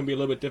clients can be a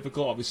little bit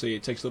difficult. Obviously,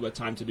 it takes a little bit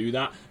of time to do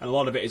that, and a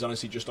lot of it is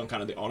honestly just on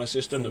kind of the honor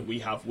system that we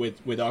have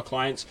with our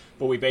clients.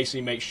 But we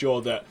basically make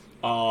sure that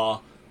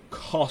our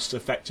costs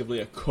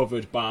effectively are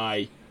covered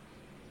by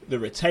the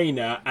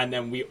retainer, and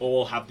then we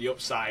all have the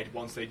upside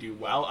once they do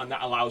well, and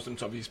that allows them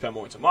to obviously spend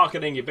more into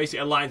marketing. It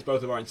basically aligns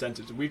both of our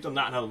incentives, and we've done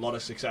that and had a lot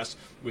of success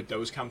with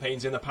those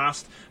campaigns in the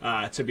past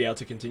to be able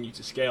to continue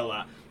to scale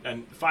that.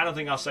 And the final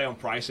thing I'll say on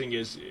pricing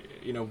is,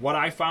 what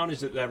I found is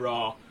that there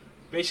are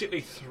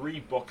basically 3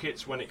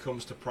 buckets when it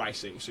comes to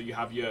pricing. So you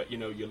have your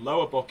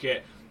lower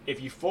bucket.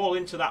 If you fall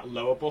into that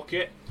lower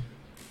bucket,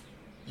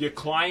 your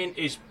client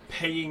is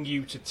paying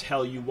you to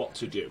tell you what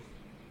to do.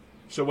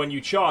 So when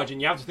you charge,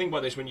 and you have to think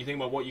about this when you think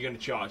about what you're going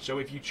to charge. So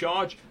if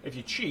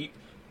you're cheap,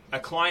 a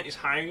client is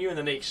hiring you and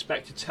then they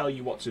expect to tell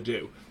you what to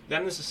do.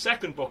 Then there's a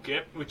second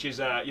bucket, which is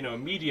a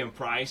medium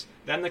price.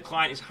 Then the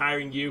client is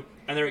hiring you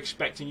and they're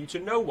expecting you to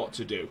know what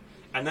to do.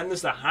 And then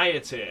there's the higher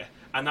tier,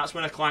 and that's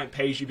when a client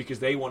pays you because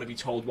they want to be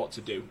told what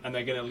to do, and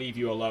they're going to leave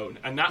you alone.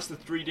 And that's the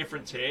 3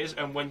 different tiers.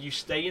 And when you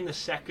stay in the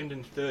second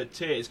and third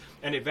tiers,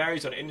 and it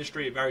varies on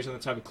industry, it varies on the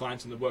type of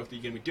clients and the work that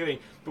you're going to be doing,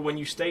 but when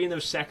you stay in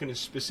those second and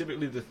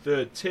specifically the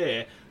third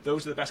tier,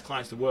 those are the best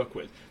clients to work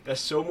with. They're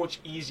so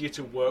much easier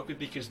to work with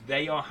because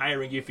they are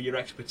hiring you for your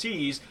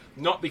expertise,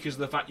 not because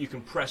of the fact you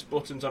can press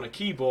buttons on a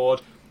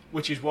keyboard,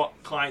 which is what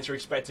clients are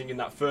expecting in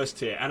that first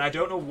tier. And I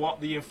don't know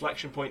what the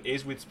inflection point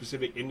is with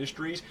specific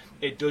industries.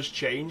 It does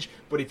change,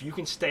 but if you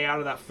can stay out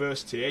of that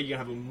first tier, you're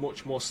going to have a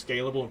much more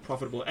scalable and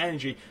profitable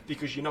energy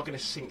because you're not going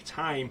to sink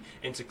time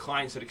into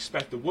clients that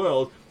expect the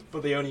world,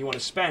 but they only want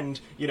to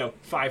spend, $500,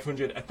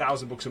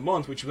 $1,000 a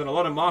month, which when a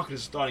lot of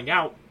marketers are starting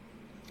out,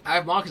 I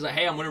have marketers like,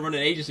 hey, I'm going to run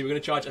an agency, we're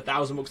going to charge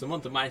 $1,000 a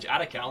month to manage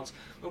ad accounts.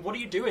 But what are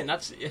you doing?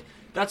 That's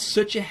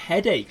such a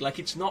headache. Like,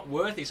 it's not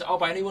worth it. It's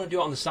but I only want to do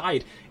it on the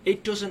side.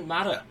 It doesn't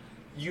matter.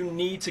 You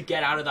need to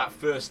get out of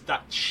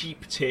that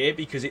cheap tier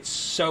because it's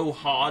so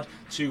hard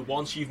to,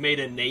 once you've made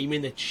a name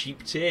in the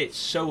cheap tier, it's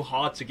so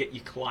hard to get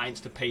your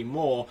clients to pay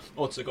more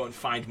or to go and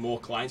find more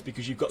clients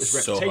because you've got this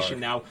reputation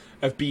now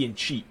of being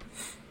cheap.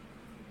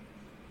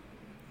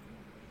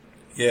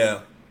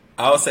 Yeah.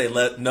 I would say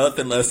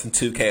nothing less than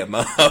 $2K a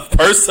month,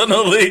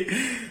 personally.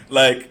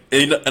 Like,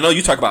 I know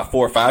you talk about $4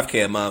 or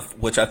 $5K a month,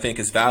 which I think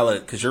is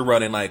valid because you're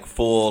running like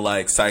full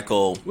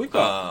cycle. We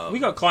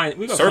got clients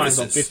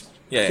on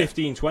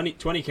 15,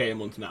 20K a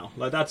month now.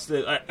 Like, that's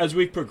as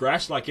we've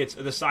progressed, like, it's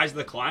the size of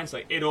the clients,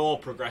 like, it all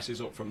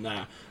progresses up from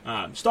there.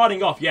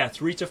 Starting off,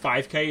 3 to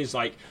 5K is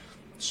like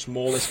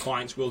smallest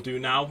clients will do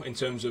now in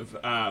terms of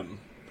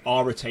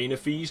our retainer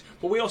fees,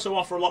 but we also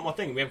offer a lot more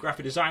things. We have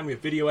graphic design, we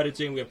have video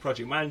editing, we have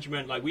project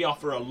management. Like, we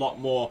offer a lot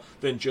more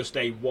than just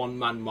a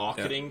one-man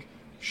marketing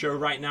show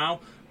right now.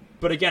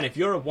 But again, if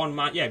you're a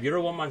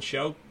one-man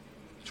show,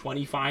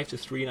 25 to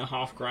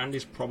 $3,500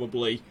 is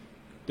probably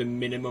the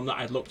minimum that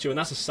I'd look to, and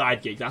that's a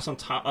side gig. That's on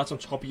top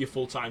of your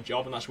full-time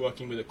job, and that's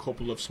working with a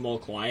couple of small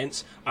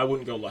clients. I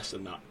wouldn't go less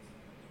than that.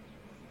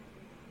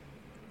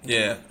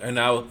 Yeah, and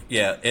now,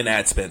 in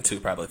ad spend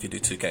too, probably if you do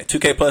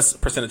 2K plus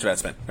percentage of ad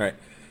spend. All right.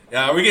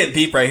 Yeah, we're getting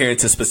deep right here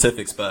into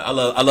specifics, but I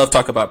love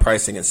talking about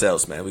pricing and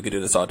sales, man. We could do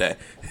this all day.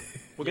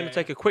 We're going to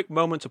take a quick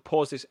moment to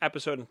pause this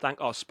episode and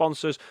thank our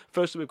sponsors.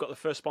 First, we've got the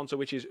first sponsor,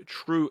 which is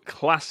True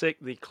Classic,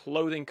 the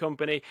clothing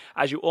company.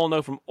 As you all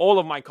know from all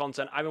of my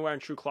content, I've been wearing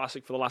True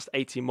Classic for the last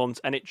 18 months,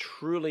 and it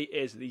truly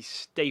is the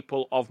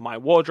staple of my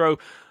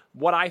wardrobe.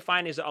 What I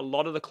find is that a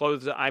lot of the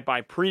clothes that I buy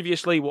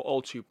previously were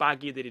all too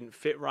baggy. They didn't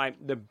fit right.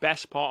 The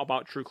best part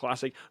about True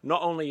Classic,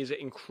 not only is it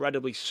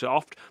incredibly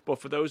soft, but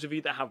for those of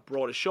you that have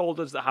broader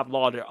shoulders, that have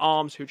larger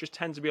arms, who just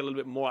tend to be a little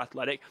bit more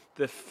athletic,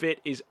 the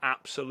fit is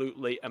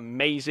absolutely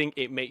amazing.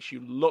 It makes you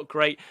look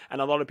great.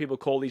 And a lot of people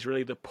call these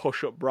really the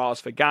push-up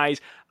bras for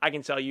guys. I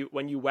can tell you,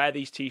 when you wear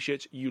these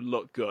t-shirts, you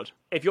look good.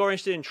 If you're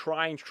interested in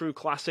trying True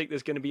Classic,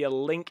 there's going to be a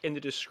link in the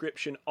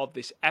description of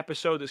this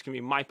episode. There's going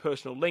to be my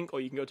personal link,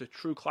 or you can go to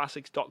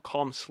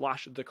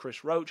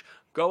trueclassics.com/thechrisroach.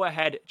 Go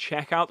ahead,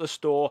 check out the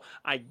store.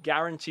 I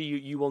guarantee you,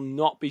 you will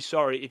not be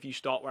sorry if you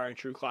start wearing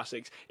True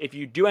Classics. If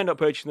you do end up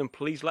purchasing them,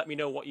 please let me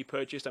know what you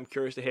purchased. I'm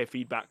curious to hear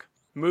feedback.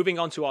 Moving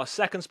on to our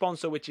second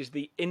sponsor, which is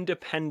the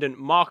Independent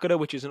Marketer,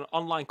 which is an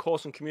online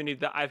course and community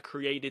that I've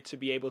created to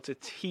be able to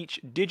teach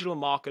digital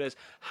marketers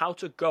how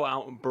to go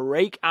out and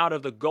break out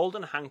of the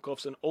golden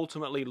handcuffs and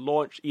ultimately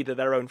launch either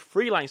their own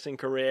freelancing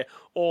career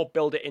or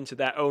build it into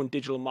their own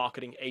digital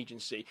marketing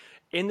agency.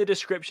 In the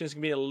description is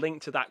going to be a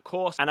link to that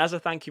course. And as a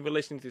thank you for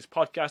listening to this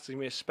podcast, there's going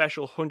to be a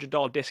special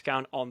 $100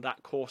 discount on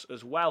that course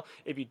as well.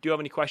 If you do have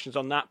any questions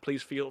on that,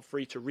 please feel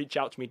free to reach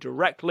out to me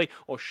directly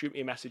or shoot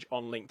me a message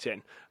on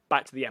LinkedIn.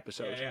 Back to the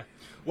episode. Yeah.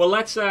 Well,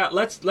 let's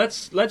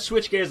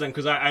switch gears then,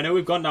 because I know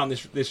we've gone down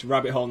this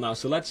rabbit hole now.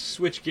 So let's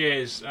switch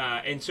gears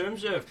in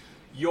terms of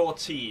your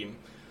team.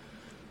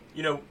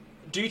 You know,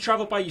 do you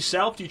travel by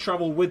yourself? Do you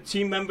travel with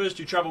team members?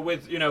 Do you travel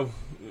with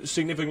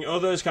significant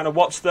others? Kind of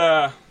what's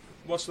the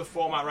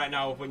format right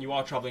now when you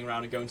are traveling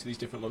around and going to these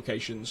different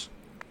locations?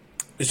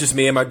 It's just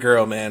me and my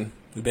girl, man.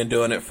 We've been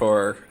doing it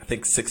for I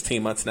think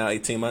 16 months now,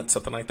 18 months,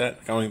 something like that.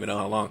 I don't even know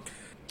how long.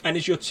 And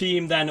is your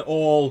team then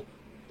all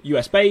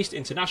US based,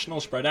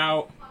 international, spread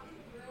out?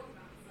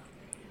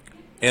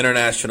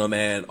 International,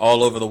 man,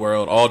 all over the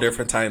world, all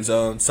different time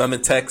zones. Some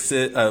in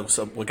Texas, a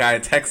guy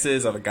in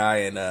Texas, I have a guy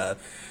in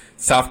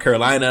South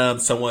Carolina,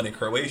 someone in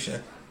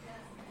Croatia.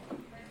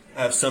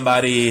 I have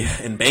somebody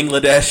in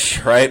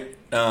Bangladesh, right?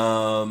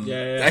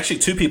 Actually,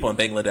 two people in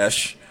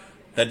Bangladesh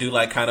that do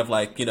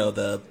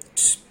the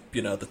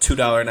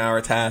 $2 an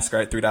hour task,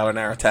 right? $3 an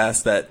hour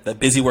task, that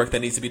busy work that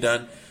needs to be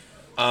done.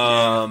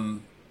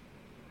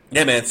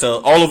 Yeah, man.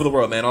 So all over the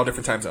world, man. All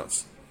different time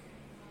zones.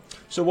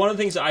 So one of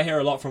the things that I hear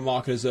a lot from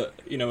marketers that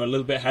a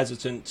little bit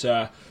hesitant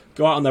to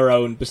go out on their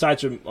own,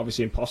 besides from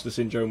obviously imposter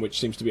syndrome, which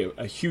seems to be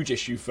a huge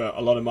issue for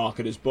a lot of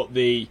marketers, but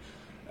the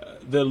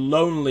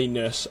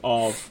loneliness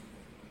of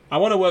I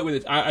want to work with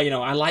it.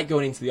 I like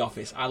going into the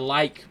office. I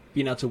like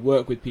being able to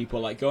work with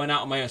people, like going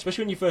out on my own,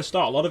 especially when you first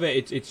start. A lot of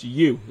it's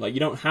you. Like, you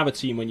don't have a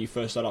team when you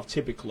first start off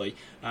typically,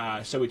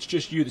 so it's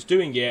just you that's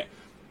doing it.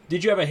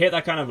 Did you ever hit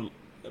that kind of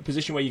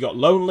position where you got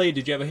lonely?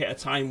 Did you ever hit a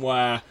time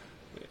where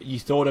you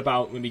thought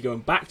about maybe going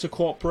back to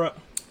corporate?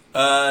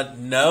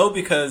 No,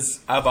 because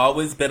I've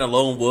always been a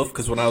lone wolf,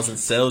 because when I was in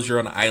sales, you're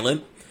on an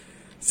island.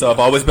 So I've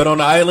always been on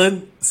an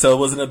island, so it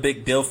wasn't a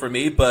big deal for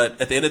me. But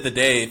at the end of the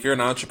day, if you're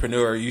an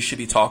entrepreneur, you should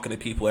be talking to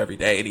people every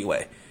day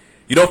anyway.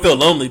 You don't feel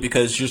lonely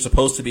because you're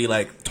supposed to be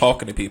like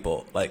talking to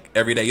people like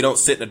every day. You don't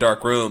sit in a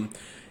dark room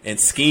and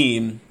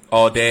scheme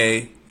all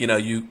day.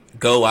 You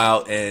go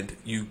out and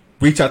you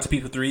reach out to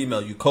people through email,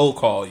 you cold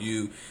call,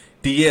 you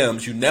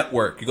DMs, you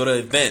network, you go to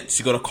events,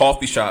 you go to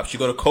coffee shops, you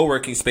go to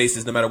co-working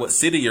spaces, no matter what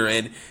city you're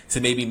in,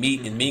 to maybe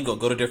meet and mingle,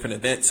 go to different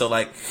events. So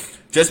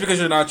just because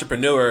you're an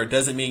entrepreneur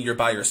doesn't mean you're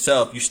by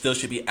yourself. You still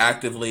should be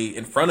actively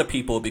in front of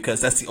people, because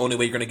that's the only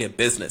way you're going to get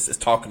business, is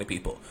talking to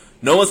people.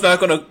 No one's not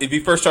going to, if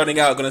you're first starting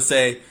out, going to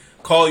say,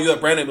 call you up,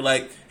 Brandon, and be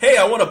like, hey,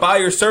 I want to buy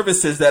your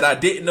services that I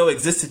didn't know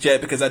existed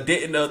yet, because I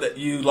didn't know that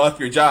you lost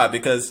your job,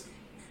 because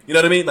you know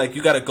what I mean? Like,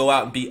 you got to go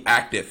out and be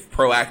active,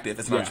 proactive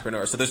as an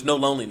entrepreneur. So there's no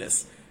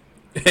loneliness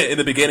in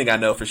the beginning, I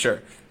know for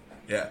sure.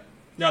 Yeah.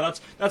 No,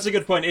 that's a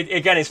good point.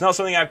 Again, it's not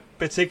something I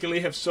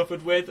particularly have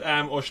suffered with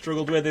or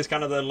struggled with, is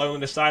kind of the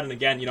loneliness side. And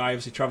again, I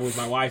obviously travel with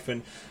my wife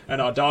and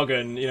our dog,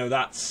 and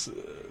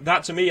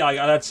that to me,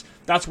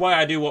 that's why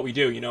I do what we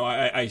do.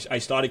 I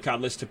started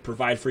Catalyst to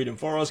provide freedom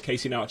for us.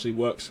 Casey now actually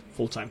works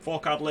full time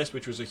for Catalyst,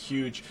 which was a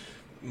huge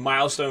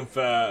milestone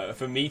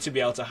for me to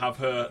be able to have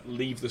her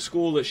leave the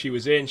school that she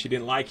was in. She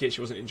didn't like it,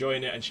 she wasn't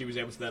enjoying it, and she was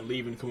able to then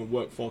leave and come and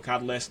work for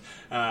Catalyst.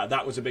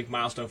 That was a big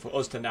milestone for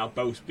us to now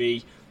both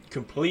be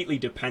completely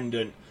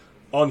dependent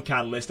on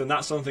Catalyst, and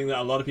that's something that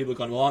a lot of people are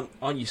going, well,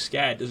 aren't you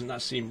scared? Doesn't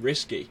that seem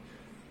risky?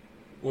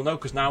 Well, no,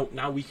 because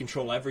now we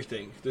control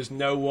everything. There's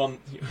no one.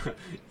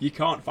 You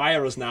can't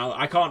fire us now.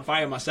 I can't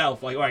fire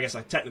myself. Like, well, I guess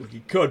I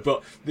technically could,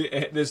 but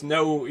there's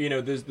no,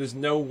 there's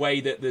no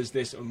way that there's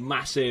this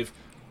massive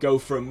go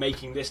from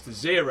making this to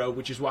zero,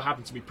 which is what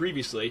happened to me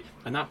previously,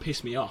 and that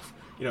pissed me off.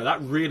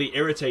 That really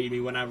irritated me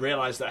when I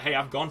realized that, hey,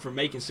 I've gone from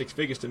making six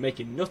figures to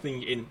making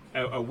nothing in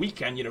a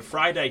weekend.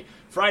 Friday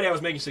I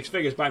was making six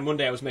figures. By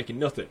Monday I was making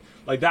nothing.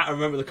 Like that, I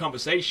remember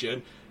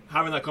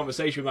having that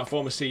conversation with my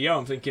former CEO.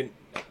 I'm thinking,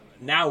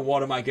 now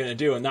what am I going to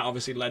do? And that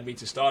obviously led me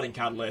to starting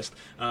Catalyst.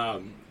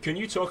 Can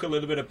you talk a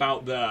little bit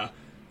about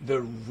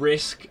the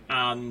risk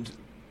and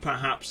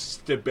perhaps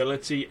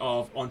stability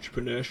of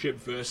entrepreneurship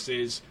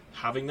versus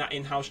having that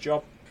in-house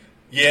job?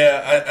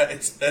 Yeah,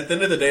 it's at the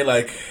end of the day,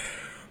 like,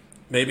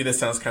 maybe this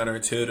sounds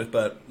counterintuitive,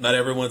 but not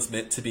everyone's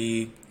meant to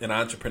be an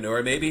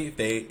entrepreneur. Maybe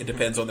it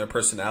depends on their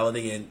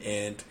personality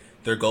and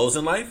their goals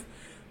in life.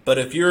 But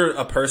if you're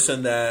a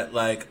person that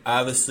like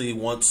obviously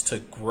wants to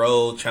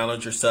grow,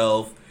 challenge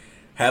yourself,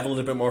 have a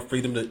little bit more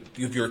freedom to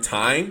give your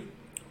time,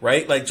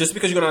 right? Like just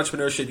because you go to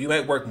entrepreneurship, you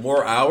might work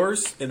more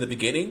hours in the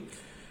beginning,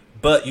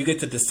 but you get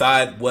to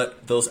decide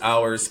what those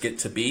hours get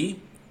to be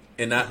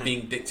and not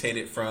being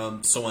dictated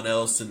from someone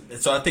else.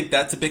 And so I think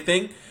that's a big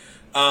thing.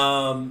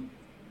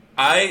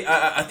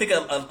 I think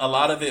a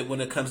lot of it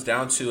when it comes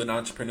down to an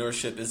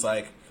entrepreneurship is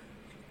like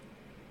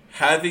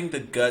having the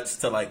guts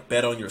to like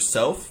bet on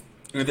yourself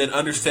and then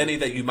understanding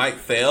that you might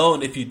fail.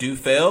 And if you do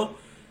fail,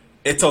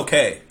 it's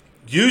okay.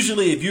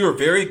 Usually if you're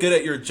very good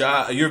at your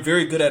job, you're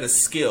very good at a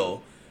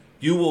skill,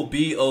 you will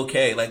be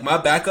okay. Like my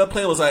backup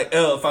plan was like,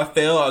 oh, if I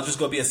fail, I'll just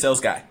go be a sales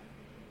guy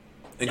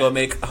and go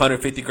make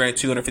 $150,000,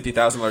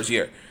 $250,000 a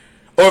year.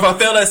 Or if I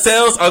fail at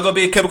sales, I'll go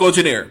be a chemical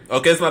engineer.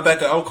 Okay, that's my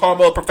backup. I'll call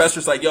my old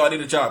professors like, yo, I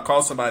need a job.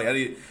 Call somebody.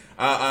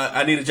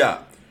 I need a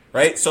job.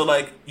 Right? So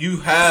like you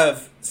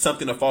have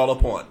something to fall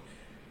upon.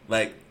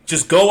 Like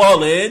just go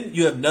all in.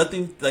 You have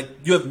nothing, like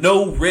you have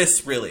no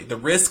risk really. The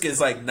risk is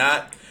like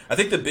not, I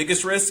think the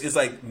biggest risk is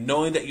like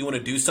knowing that you want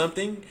to do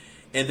something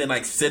and then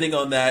like sitting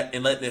on that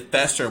and letting it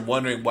fester and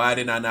wondering why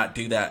did I not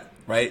do that?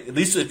 Right? At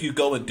least if you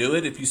go and do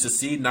it, if you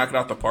succeed, knock it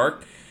out the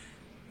park,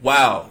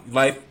 wow,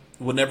 life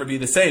will never be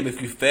the same. If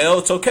you fail,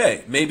 it's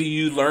okay. Maybe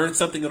you learn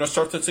something or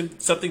start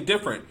something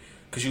different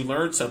because you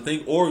learned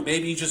something, or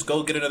maybe you just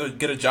go get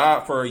a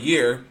job for a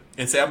year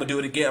and say, I'm gonna do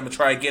it again. I'm gonna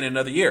try again in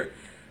another year,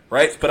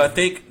 right? But I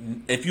think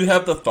if you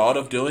have the thought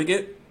of doing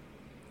it,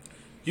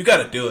 you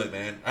got to do it,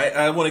 man. I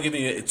don't want to give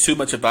you too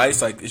much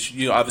advice. Like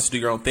you obviously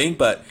do your own thing,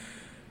 but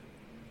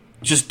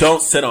just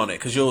don't sit on it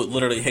because you'll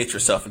literally hate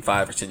yourself in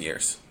 5 or 10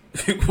 years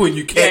when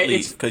you can't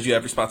leave because you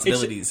have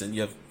responsibilities and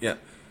you have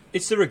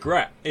It's the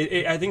regret.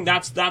 I think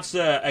that's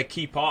a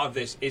key part of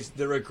this. Is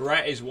the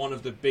regret is one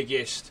of the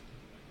biggest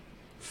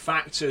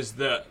factors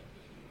that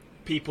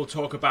people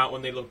talk about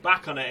when they look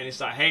back on it, and it's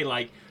like, hey,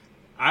 like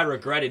I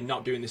regretted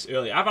not doing this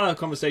earlier. I've had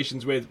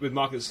conversations with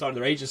Mark at the start of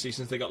their agency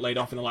since they got laid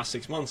off in the last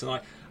 6 months, and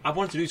like I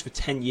wanted to do this for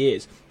 10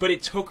 years, but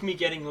it took me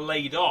getting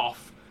laid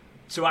off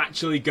to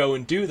actually go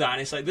and do that.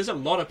 And it's like there's a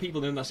lot of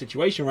people in that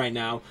situation right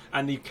now,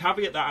 and the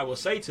caveat that I will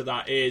say to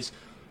that is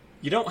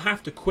you don't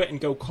have to quit and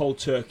go cold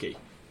turkey.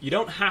 You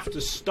don't have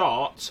to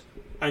start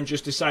and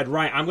just decide,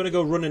 right, I'm going to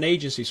go run an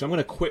agency, so I'm going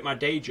to quit my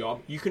day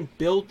job. You can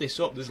build this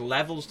up. There's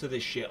levels to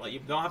this shit. Like, you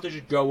don't have to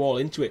just go all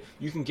into it.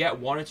 You can get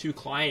 1 or 2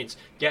 clients,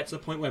 get to the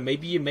point where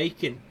maybe you're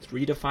making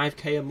 3 to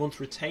 5K a month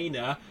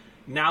retainer.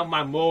 Now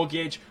my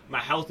mortgage, my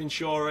health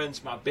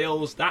insurance, my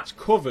bills, that's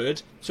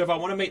covered. So if I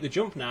want to make the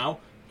jump now,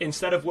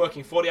 instead of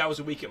working 40 hours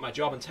a week at my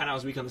job and 10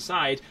 hours a week on the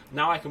side,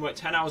 now I can work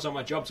 10 hours on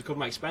my job to cover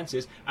my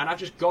expenses, and I've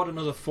just got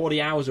another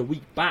 40 hours a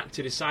week back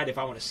to decide if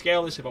I want to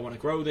scale this, if I want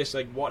to grow this,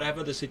 like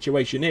whatever the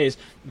situation is.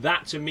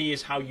 That to me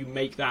is how you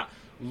make that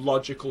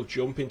logical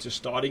jump into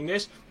starting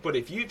this. But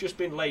if you've just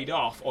been laid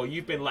off, or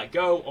you've been let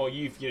go, or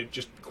you've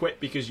just quit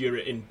because you're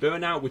in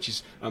burnout, which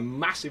is a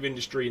massive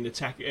industry in the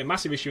tech, a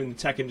massive issue in the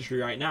tech industry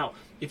right now.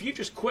 If you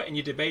just quit and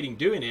you're debating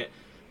doing it,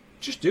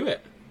 just do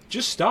it.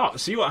 Just start,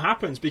 see what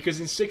happens, because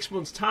in 6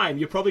 months' time,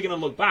 you're probably going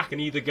to look back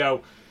and either go,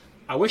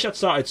 I wish I'd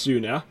started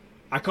sooner,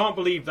 I can't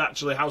believe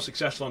actually how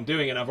successful I'm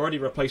doing, and I've already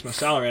replaced my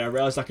salary, and I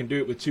realized I can do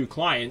it with 2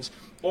 clients,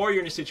 or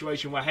you're in a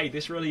situation where, hey,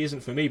 this really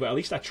isn't for me, but at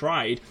least I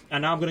tried,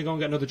 and now I'm going to go and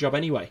get another job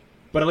anyway.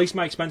 But at least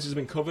my expenses have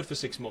been covered for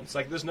 6 months.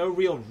 Like, there's no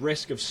real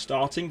risk of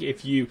starting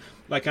if you,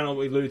 like kind of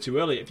what we alluded to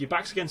earlier, if your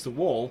back's against the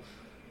wall,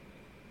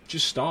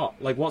 just start.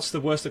 Like, what's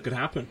the worst that could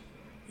happen?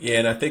 Yeah,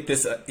 and I think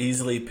this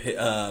easily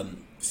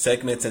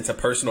segments into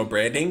personal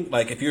branding.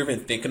 Like if you're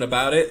even thinking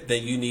about it,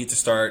 then you need to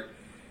start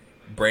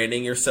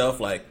branding yourself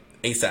like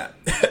ASAP.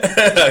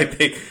 I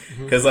think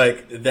because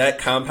like that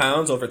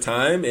compounds over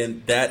time,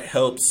 and that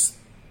helps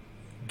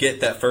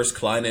get that first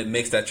client. And it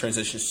makes that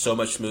transition so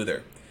much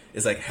smoother.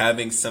 It's like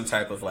having some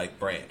type of like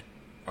brand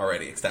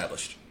already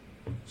established.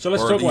 So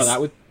let's talk about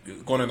that with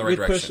going in the right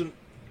direction.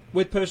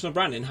 With personal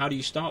branding, how do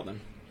you start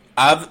then?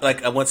 I've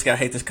like once again, I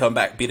hate to come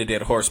back beat a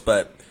dead horse,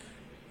 but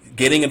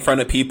getting in front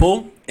of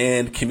people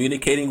and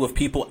communicating with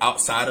people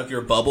outside of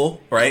your bubble,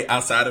 right?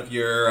 Outside of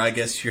your, I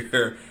guess,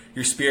 your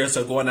sphere.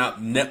 So going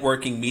out,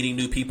 networking, meeting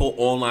new people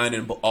online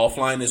and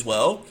offline as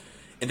well.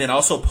 And then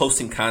also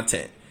posting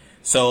content.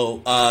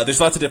 So there's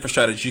lots of different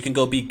strategies. You can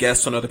go be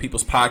guests on other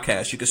people's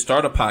podcasts. You can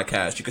start a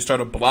podcast. You can start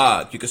a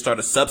blog. You can start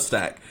a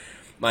Substack.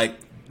 Like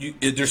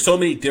there's so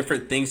many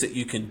different things that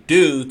you can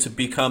do to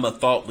become a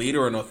thought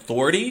leader and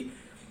authority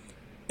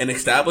and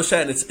establish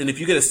that. And if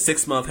you get a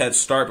 6-month head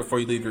start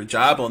before you leave your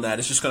job on that,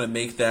 it's just going to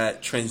make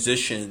that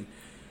transition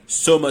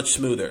so much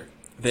smoother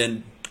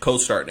than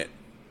cold starting it.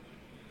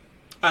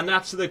 And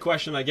that's the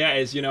question I get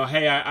is,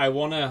 hey, I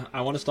want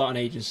to start an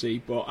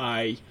agency, but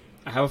I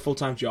have a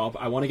full-time job.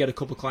 I want to get a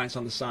couple of clients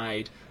on the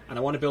side, and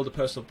I want to build a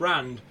personal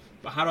brand.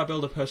 But how do I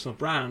build a personal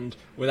brand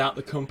without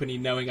the company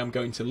knowing I'm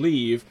going to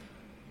leave?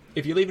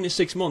 If you're leaving in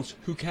 6 months,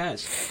 who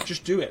cares?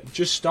 Just do it.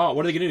 Just start.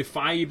 What are they going to do?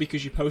 Fire you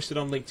because you posted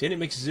on LinkedIn? It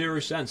makes zero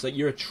sense. Like,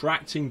 you're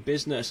attracting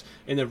business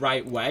in the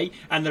right way.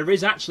 And there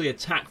is actually a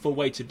tactful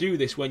way to do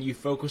this when you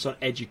focus on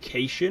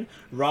education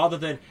rather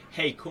than,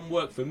 hey, come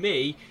work for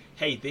me.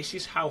 Hey, this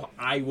is how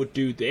I would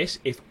do this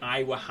if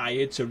I were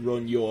hired to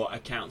run your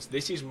accounts.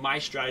 This is my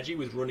strategy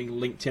with running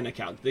LinkedIn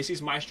accounts. This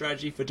is my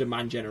strategy for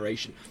demand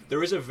generation.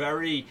 There is a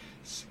very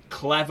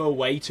clever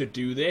way to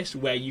do this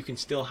where you can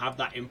still have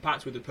that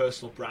impact with a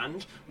personal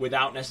brand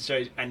without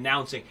necessarily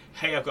announcing,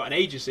 hey, I've got an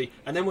agency.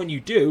 And then when you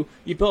do,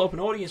 you build up an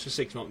audience for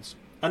 6 months.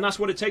 And that's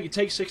what it takes. It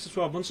takes 6 to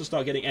 12 months to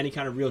start getting any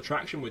kind of real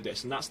traction with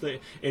this. And that's the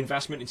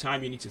investment in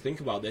time you need to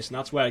think about this. And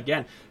that's where,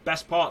 again,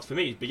 best part for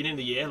me, beginning of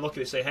the year, look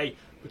at it, say, hey,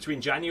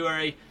 between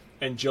January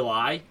and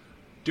July,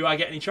 do I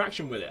get any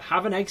traction with it?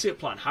 Have an exit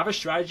plan. Have a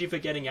strategy for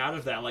getting out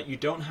of there. Like, you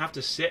don't have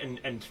to sit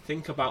and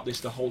think about this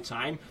the whole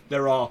time.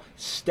 There are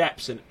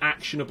steps and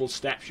actionable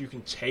steps you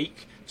can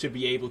take to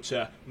be able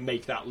to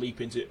make that leap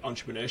into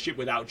entrepreneurship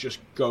without just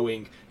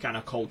going kind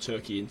of cold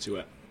turkey into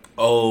it.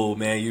 Oh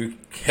man, you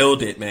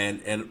killed it,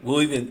 man! And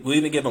we'll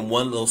even give them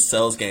one little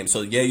sales game.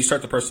 So yeah, you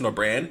start the personal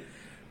brand,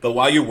 but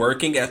while you're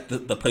working at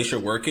the place you're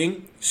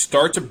working,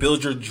 start to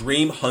build your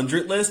dream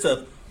 100 list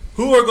of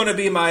who are going to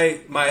be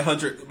my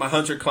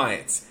 100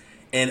 clients,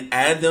 and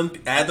add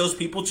those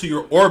people to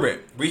your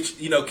orbit.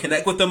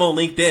 Connect with them on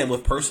LinkedIn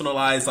with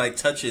personalized like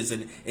touches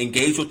and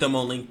engage with them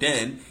on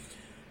LinkedIn.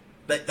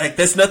 Like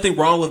there's nothing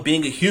wrong with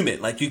being a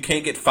human. Like, you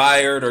can't get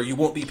fired or you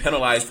won't be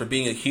penalized for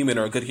being a human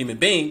or a good human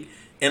being.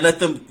 And let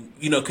them,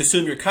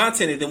 consume your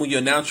content. And then when you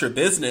announce your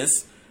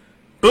business,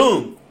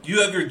 boom,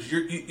 you have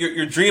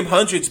your dream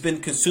 100's been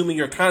consuming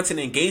your content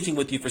and engaging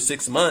with you for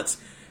 6 months.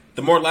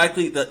 The more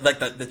likely,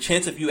 the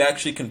chance of you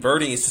actually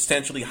converting is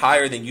substantially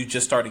higher than you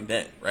just starting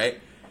then,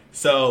 right?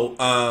 So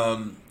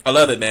I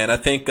love it, man. I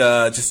think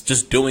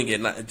just doing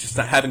it, just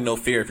not having no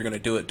fear. If you're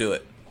going to do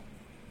it.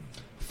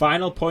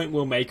 Final point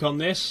we'll make on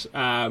this,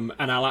 and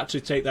I'll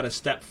actually take that a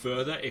step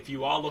further. If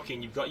you are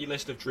looking, you've got your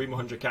list of Dream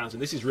 100 accounts,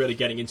 and this is really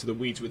getting into the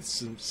weeds with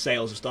some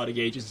sales or starting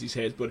agencies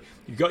here, but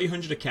you've got your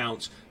 100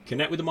 accounts,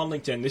 connect with them on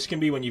LinkedIn. This can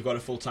be when you've got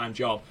a full-time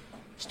job.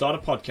 Start a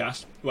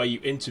podcast where you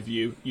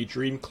interview your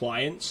dream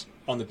clients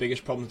on the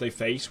biggest problems they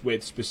face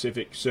with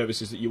specific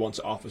services that you want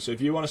to offer. So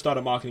if you want to start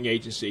a marketing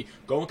agency,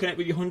 go and connect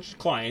with your 100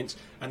 clients,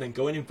 and then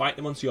go and invite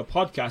them onto your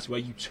podcast where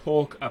you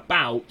talk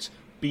about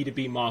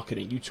B2B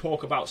marketing, you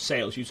talk about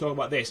sales, you talk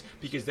about this,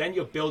 because then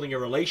you're building a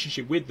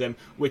relationship with them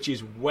which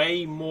is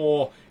way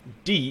more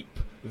deep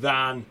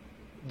than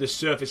the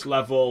surface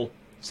level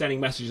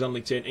sending messages on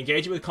LinkedIn.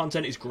 Engaging with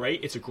content is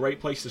great. It's a great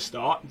place to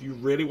start. If you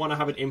really want to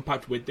have an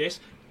impact with this,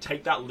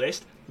 take that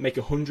list, make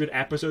 100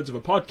 episodes of a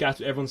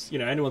podcast.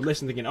 Anyone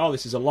listening thinking, oh,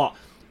 this is a lot.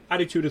 I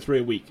do 2 to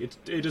 3 a week.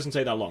 It doesn't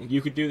take that long.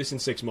 You could do this in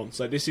 6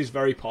 months. Like, this is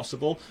very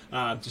possible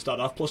to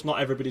start off. Plus, not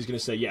everybody's going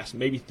to say yes.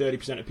 Maybe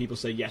 30% of people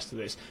say yes to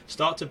this.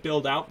 Start to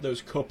build out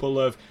those couple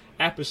of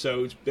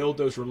episodes, build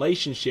those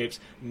relationships.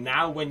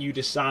 Now, when you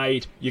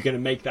decide you're going to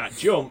make that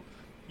jump,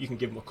 you can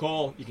give them a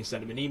call. You can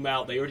send them an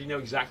email. They already know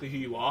exactly who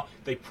you are.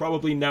 They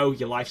probably know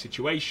your life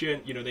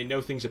situation. They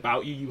know things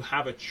about you. You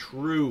have a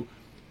true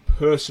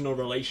personal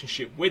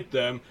relationship with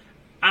them,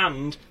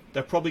 and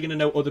they're probably going to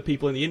know other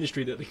people in the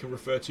industry that they can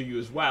refer to you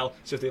as well.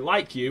 So if they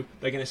like you,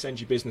 they're going to send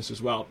you business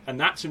as well. And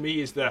that, to me,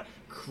 is the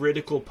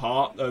critical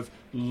part of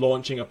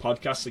launching a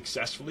podcast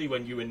successfully.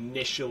 When you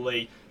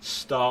initially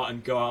start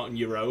and go out on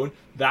your own,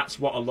 that's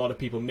what a lot of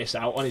people miss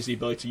out on, is the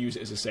ability to use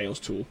it as a sales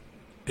tool.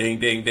 Ding,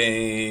 ding,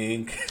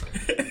 ding.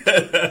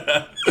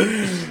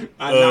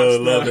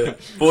 And love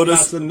it.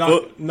 That's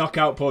the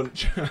knockout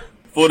punch.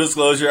 Full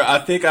disclosure, I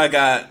think the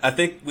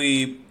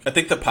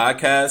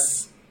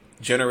podcast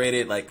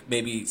generated like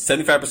maybe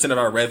 75% of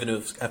our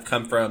revenues have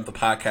come from the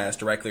podcast,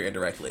 directly or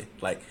indirectly.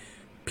 Like,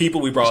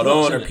 people we brought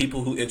on, or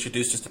people who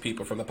introduced us to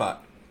people from the pod.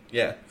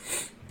 Yeah,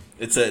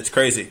 it's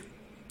crazy.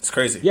 It's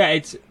crazy. Yeah,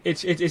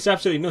 it's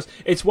absolutely nuts.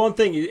 It's one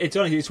thing.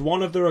 It's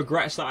one of the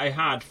regrets that I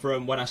had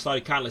from when I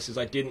started Catalyst, is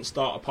I didn't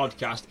start a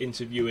podcast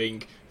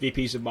interviewing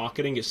VPs of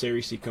marketing at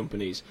Series C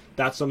companies.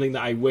 That's something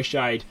that I wish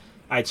I'd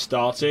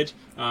started.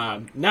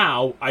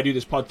 Now I do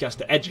this podcast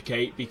to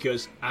educate,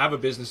 because I have a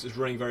business that's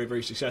running very,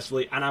 very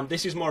successfully, and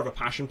this is more of a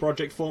passion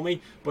project for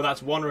me. But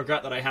that's one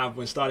regret that I have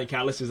when starting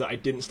Catalyst, is that I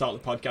didn't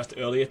start the podcast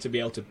earlier to be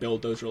able to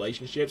build those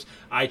relationships.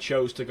 I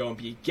chose to go and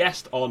be a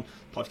guest on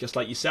podcasts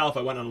like yourself.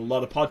 I went on a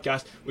lot of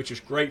podcasts, which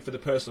was great for the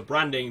personal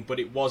branding, but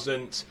it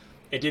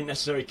didn't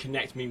necessarily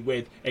connect me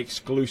with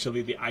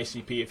exclusively the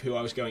ICP of who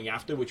I was going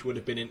after, which would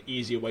have been an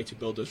easier way to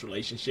build those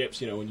relationships,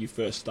 when you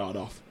first start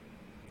off.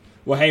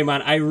 Well, hey,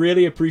 man, I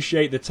really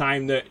appreciate the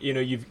time that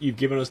you've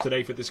given us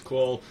today for this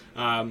call.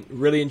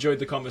 Really enjoyed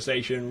the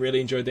conversation. Really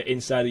enjoyed the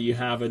insight that you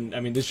have, and I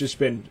mean, there's just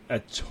been a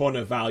ton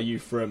of value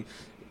from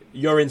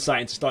your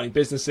insight into starting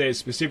businesses,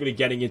 specifically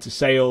getting into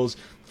sales.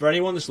 For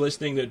anyone that's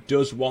listening that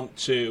does want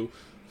to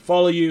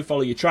follow you,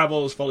 follow your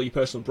travels, follow your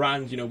personal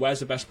brand,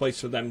 where's the best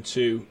place for them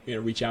to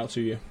reach out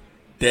to you?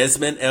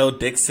 Desmond L.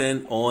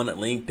 Dixon on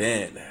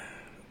LinkedIn.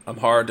 I'm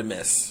hard to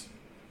miss.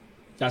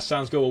 That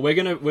sounds good. Well, we're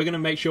gonna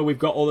make sure we've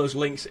got all those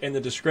links in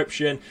the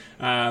description,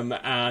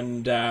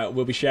 and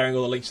we'll be sharing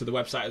all the links to the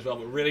website as well.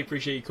 But really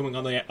appreciate you coming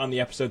on the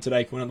episode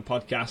today, coming on the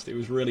podcast. It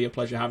was really a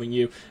pleasure having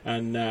you,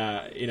 and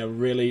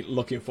really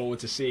looking forward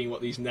to seeing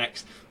what these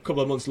next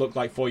couple of months look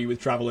like for you with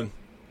traveling.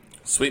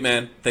 Sweet,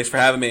 man. Thanks for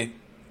having me.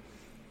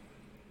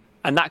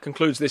 And that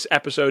concludes this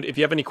episode. If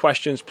you have any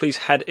questions, please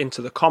head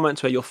into the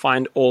comments where you'll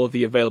find all of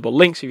the available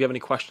links. If you have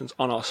any questions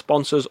on our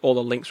sponsors, all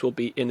the links will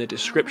be in the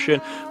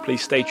description.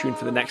 Please stay tuned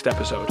for the next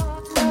episode.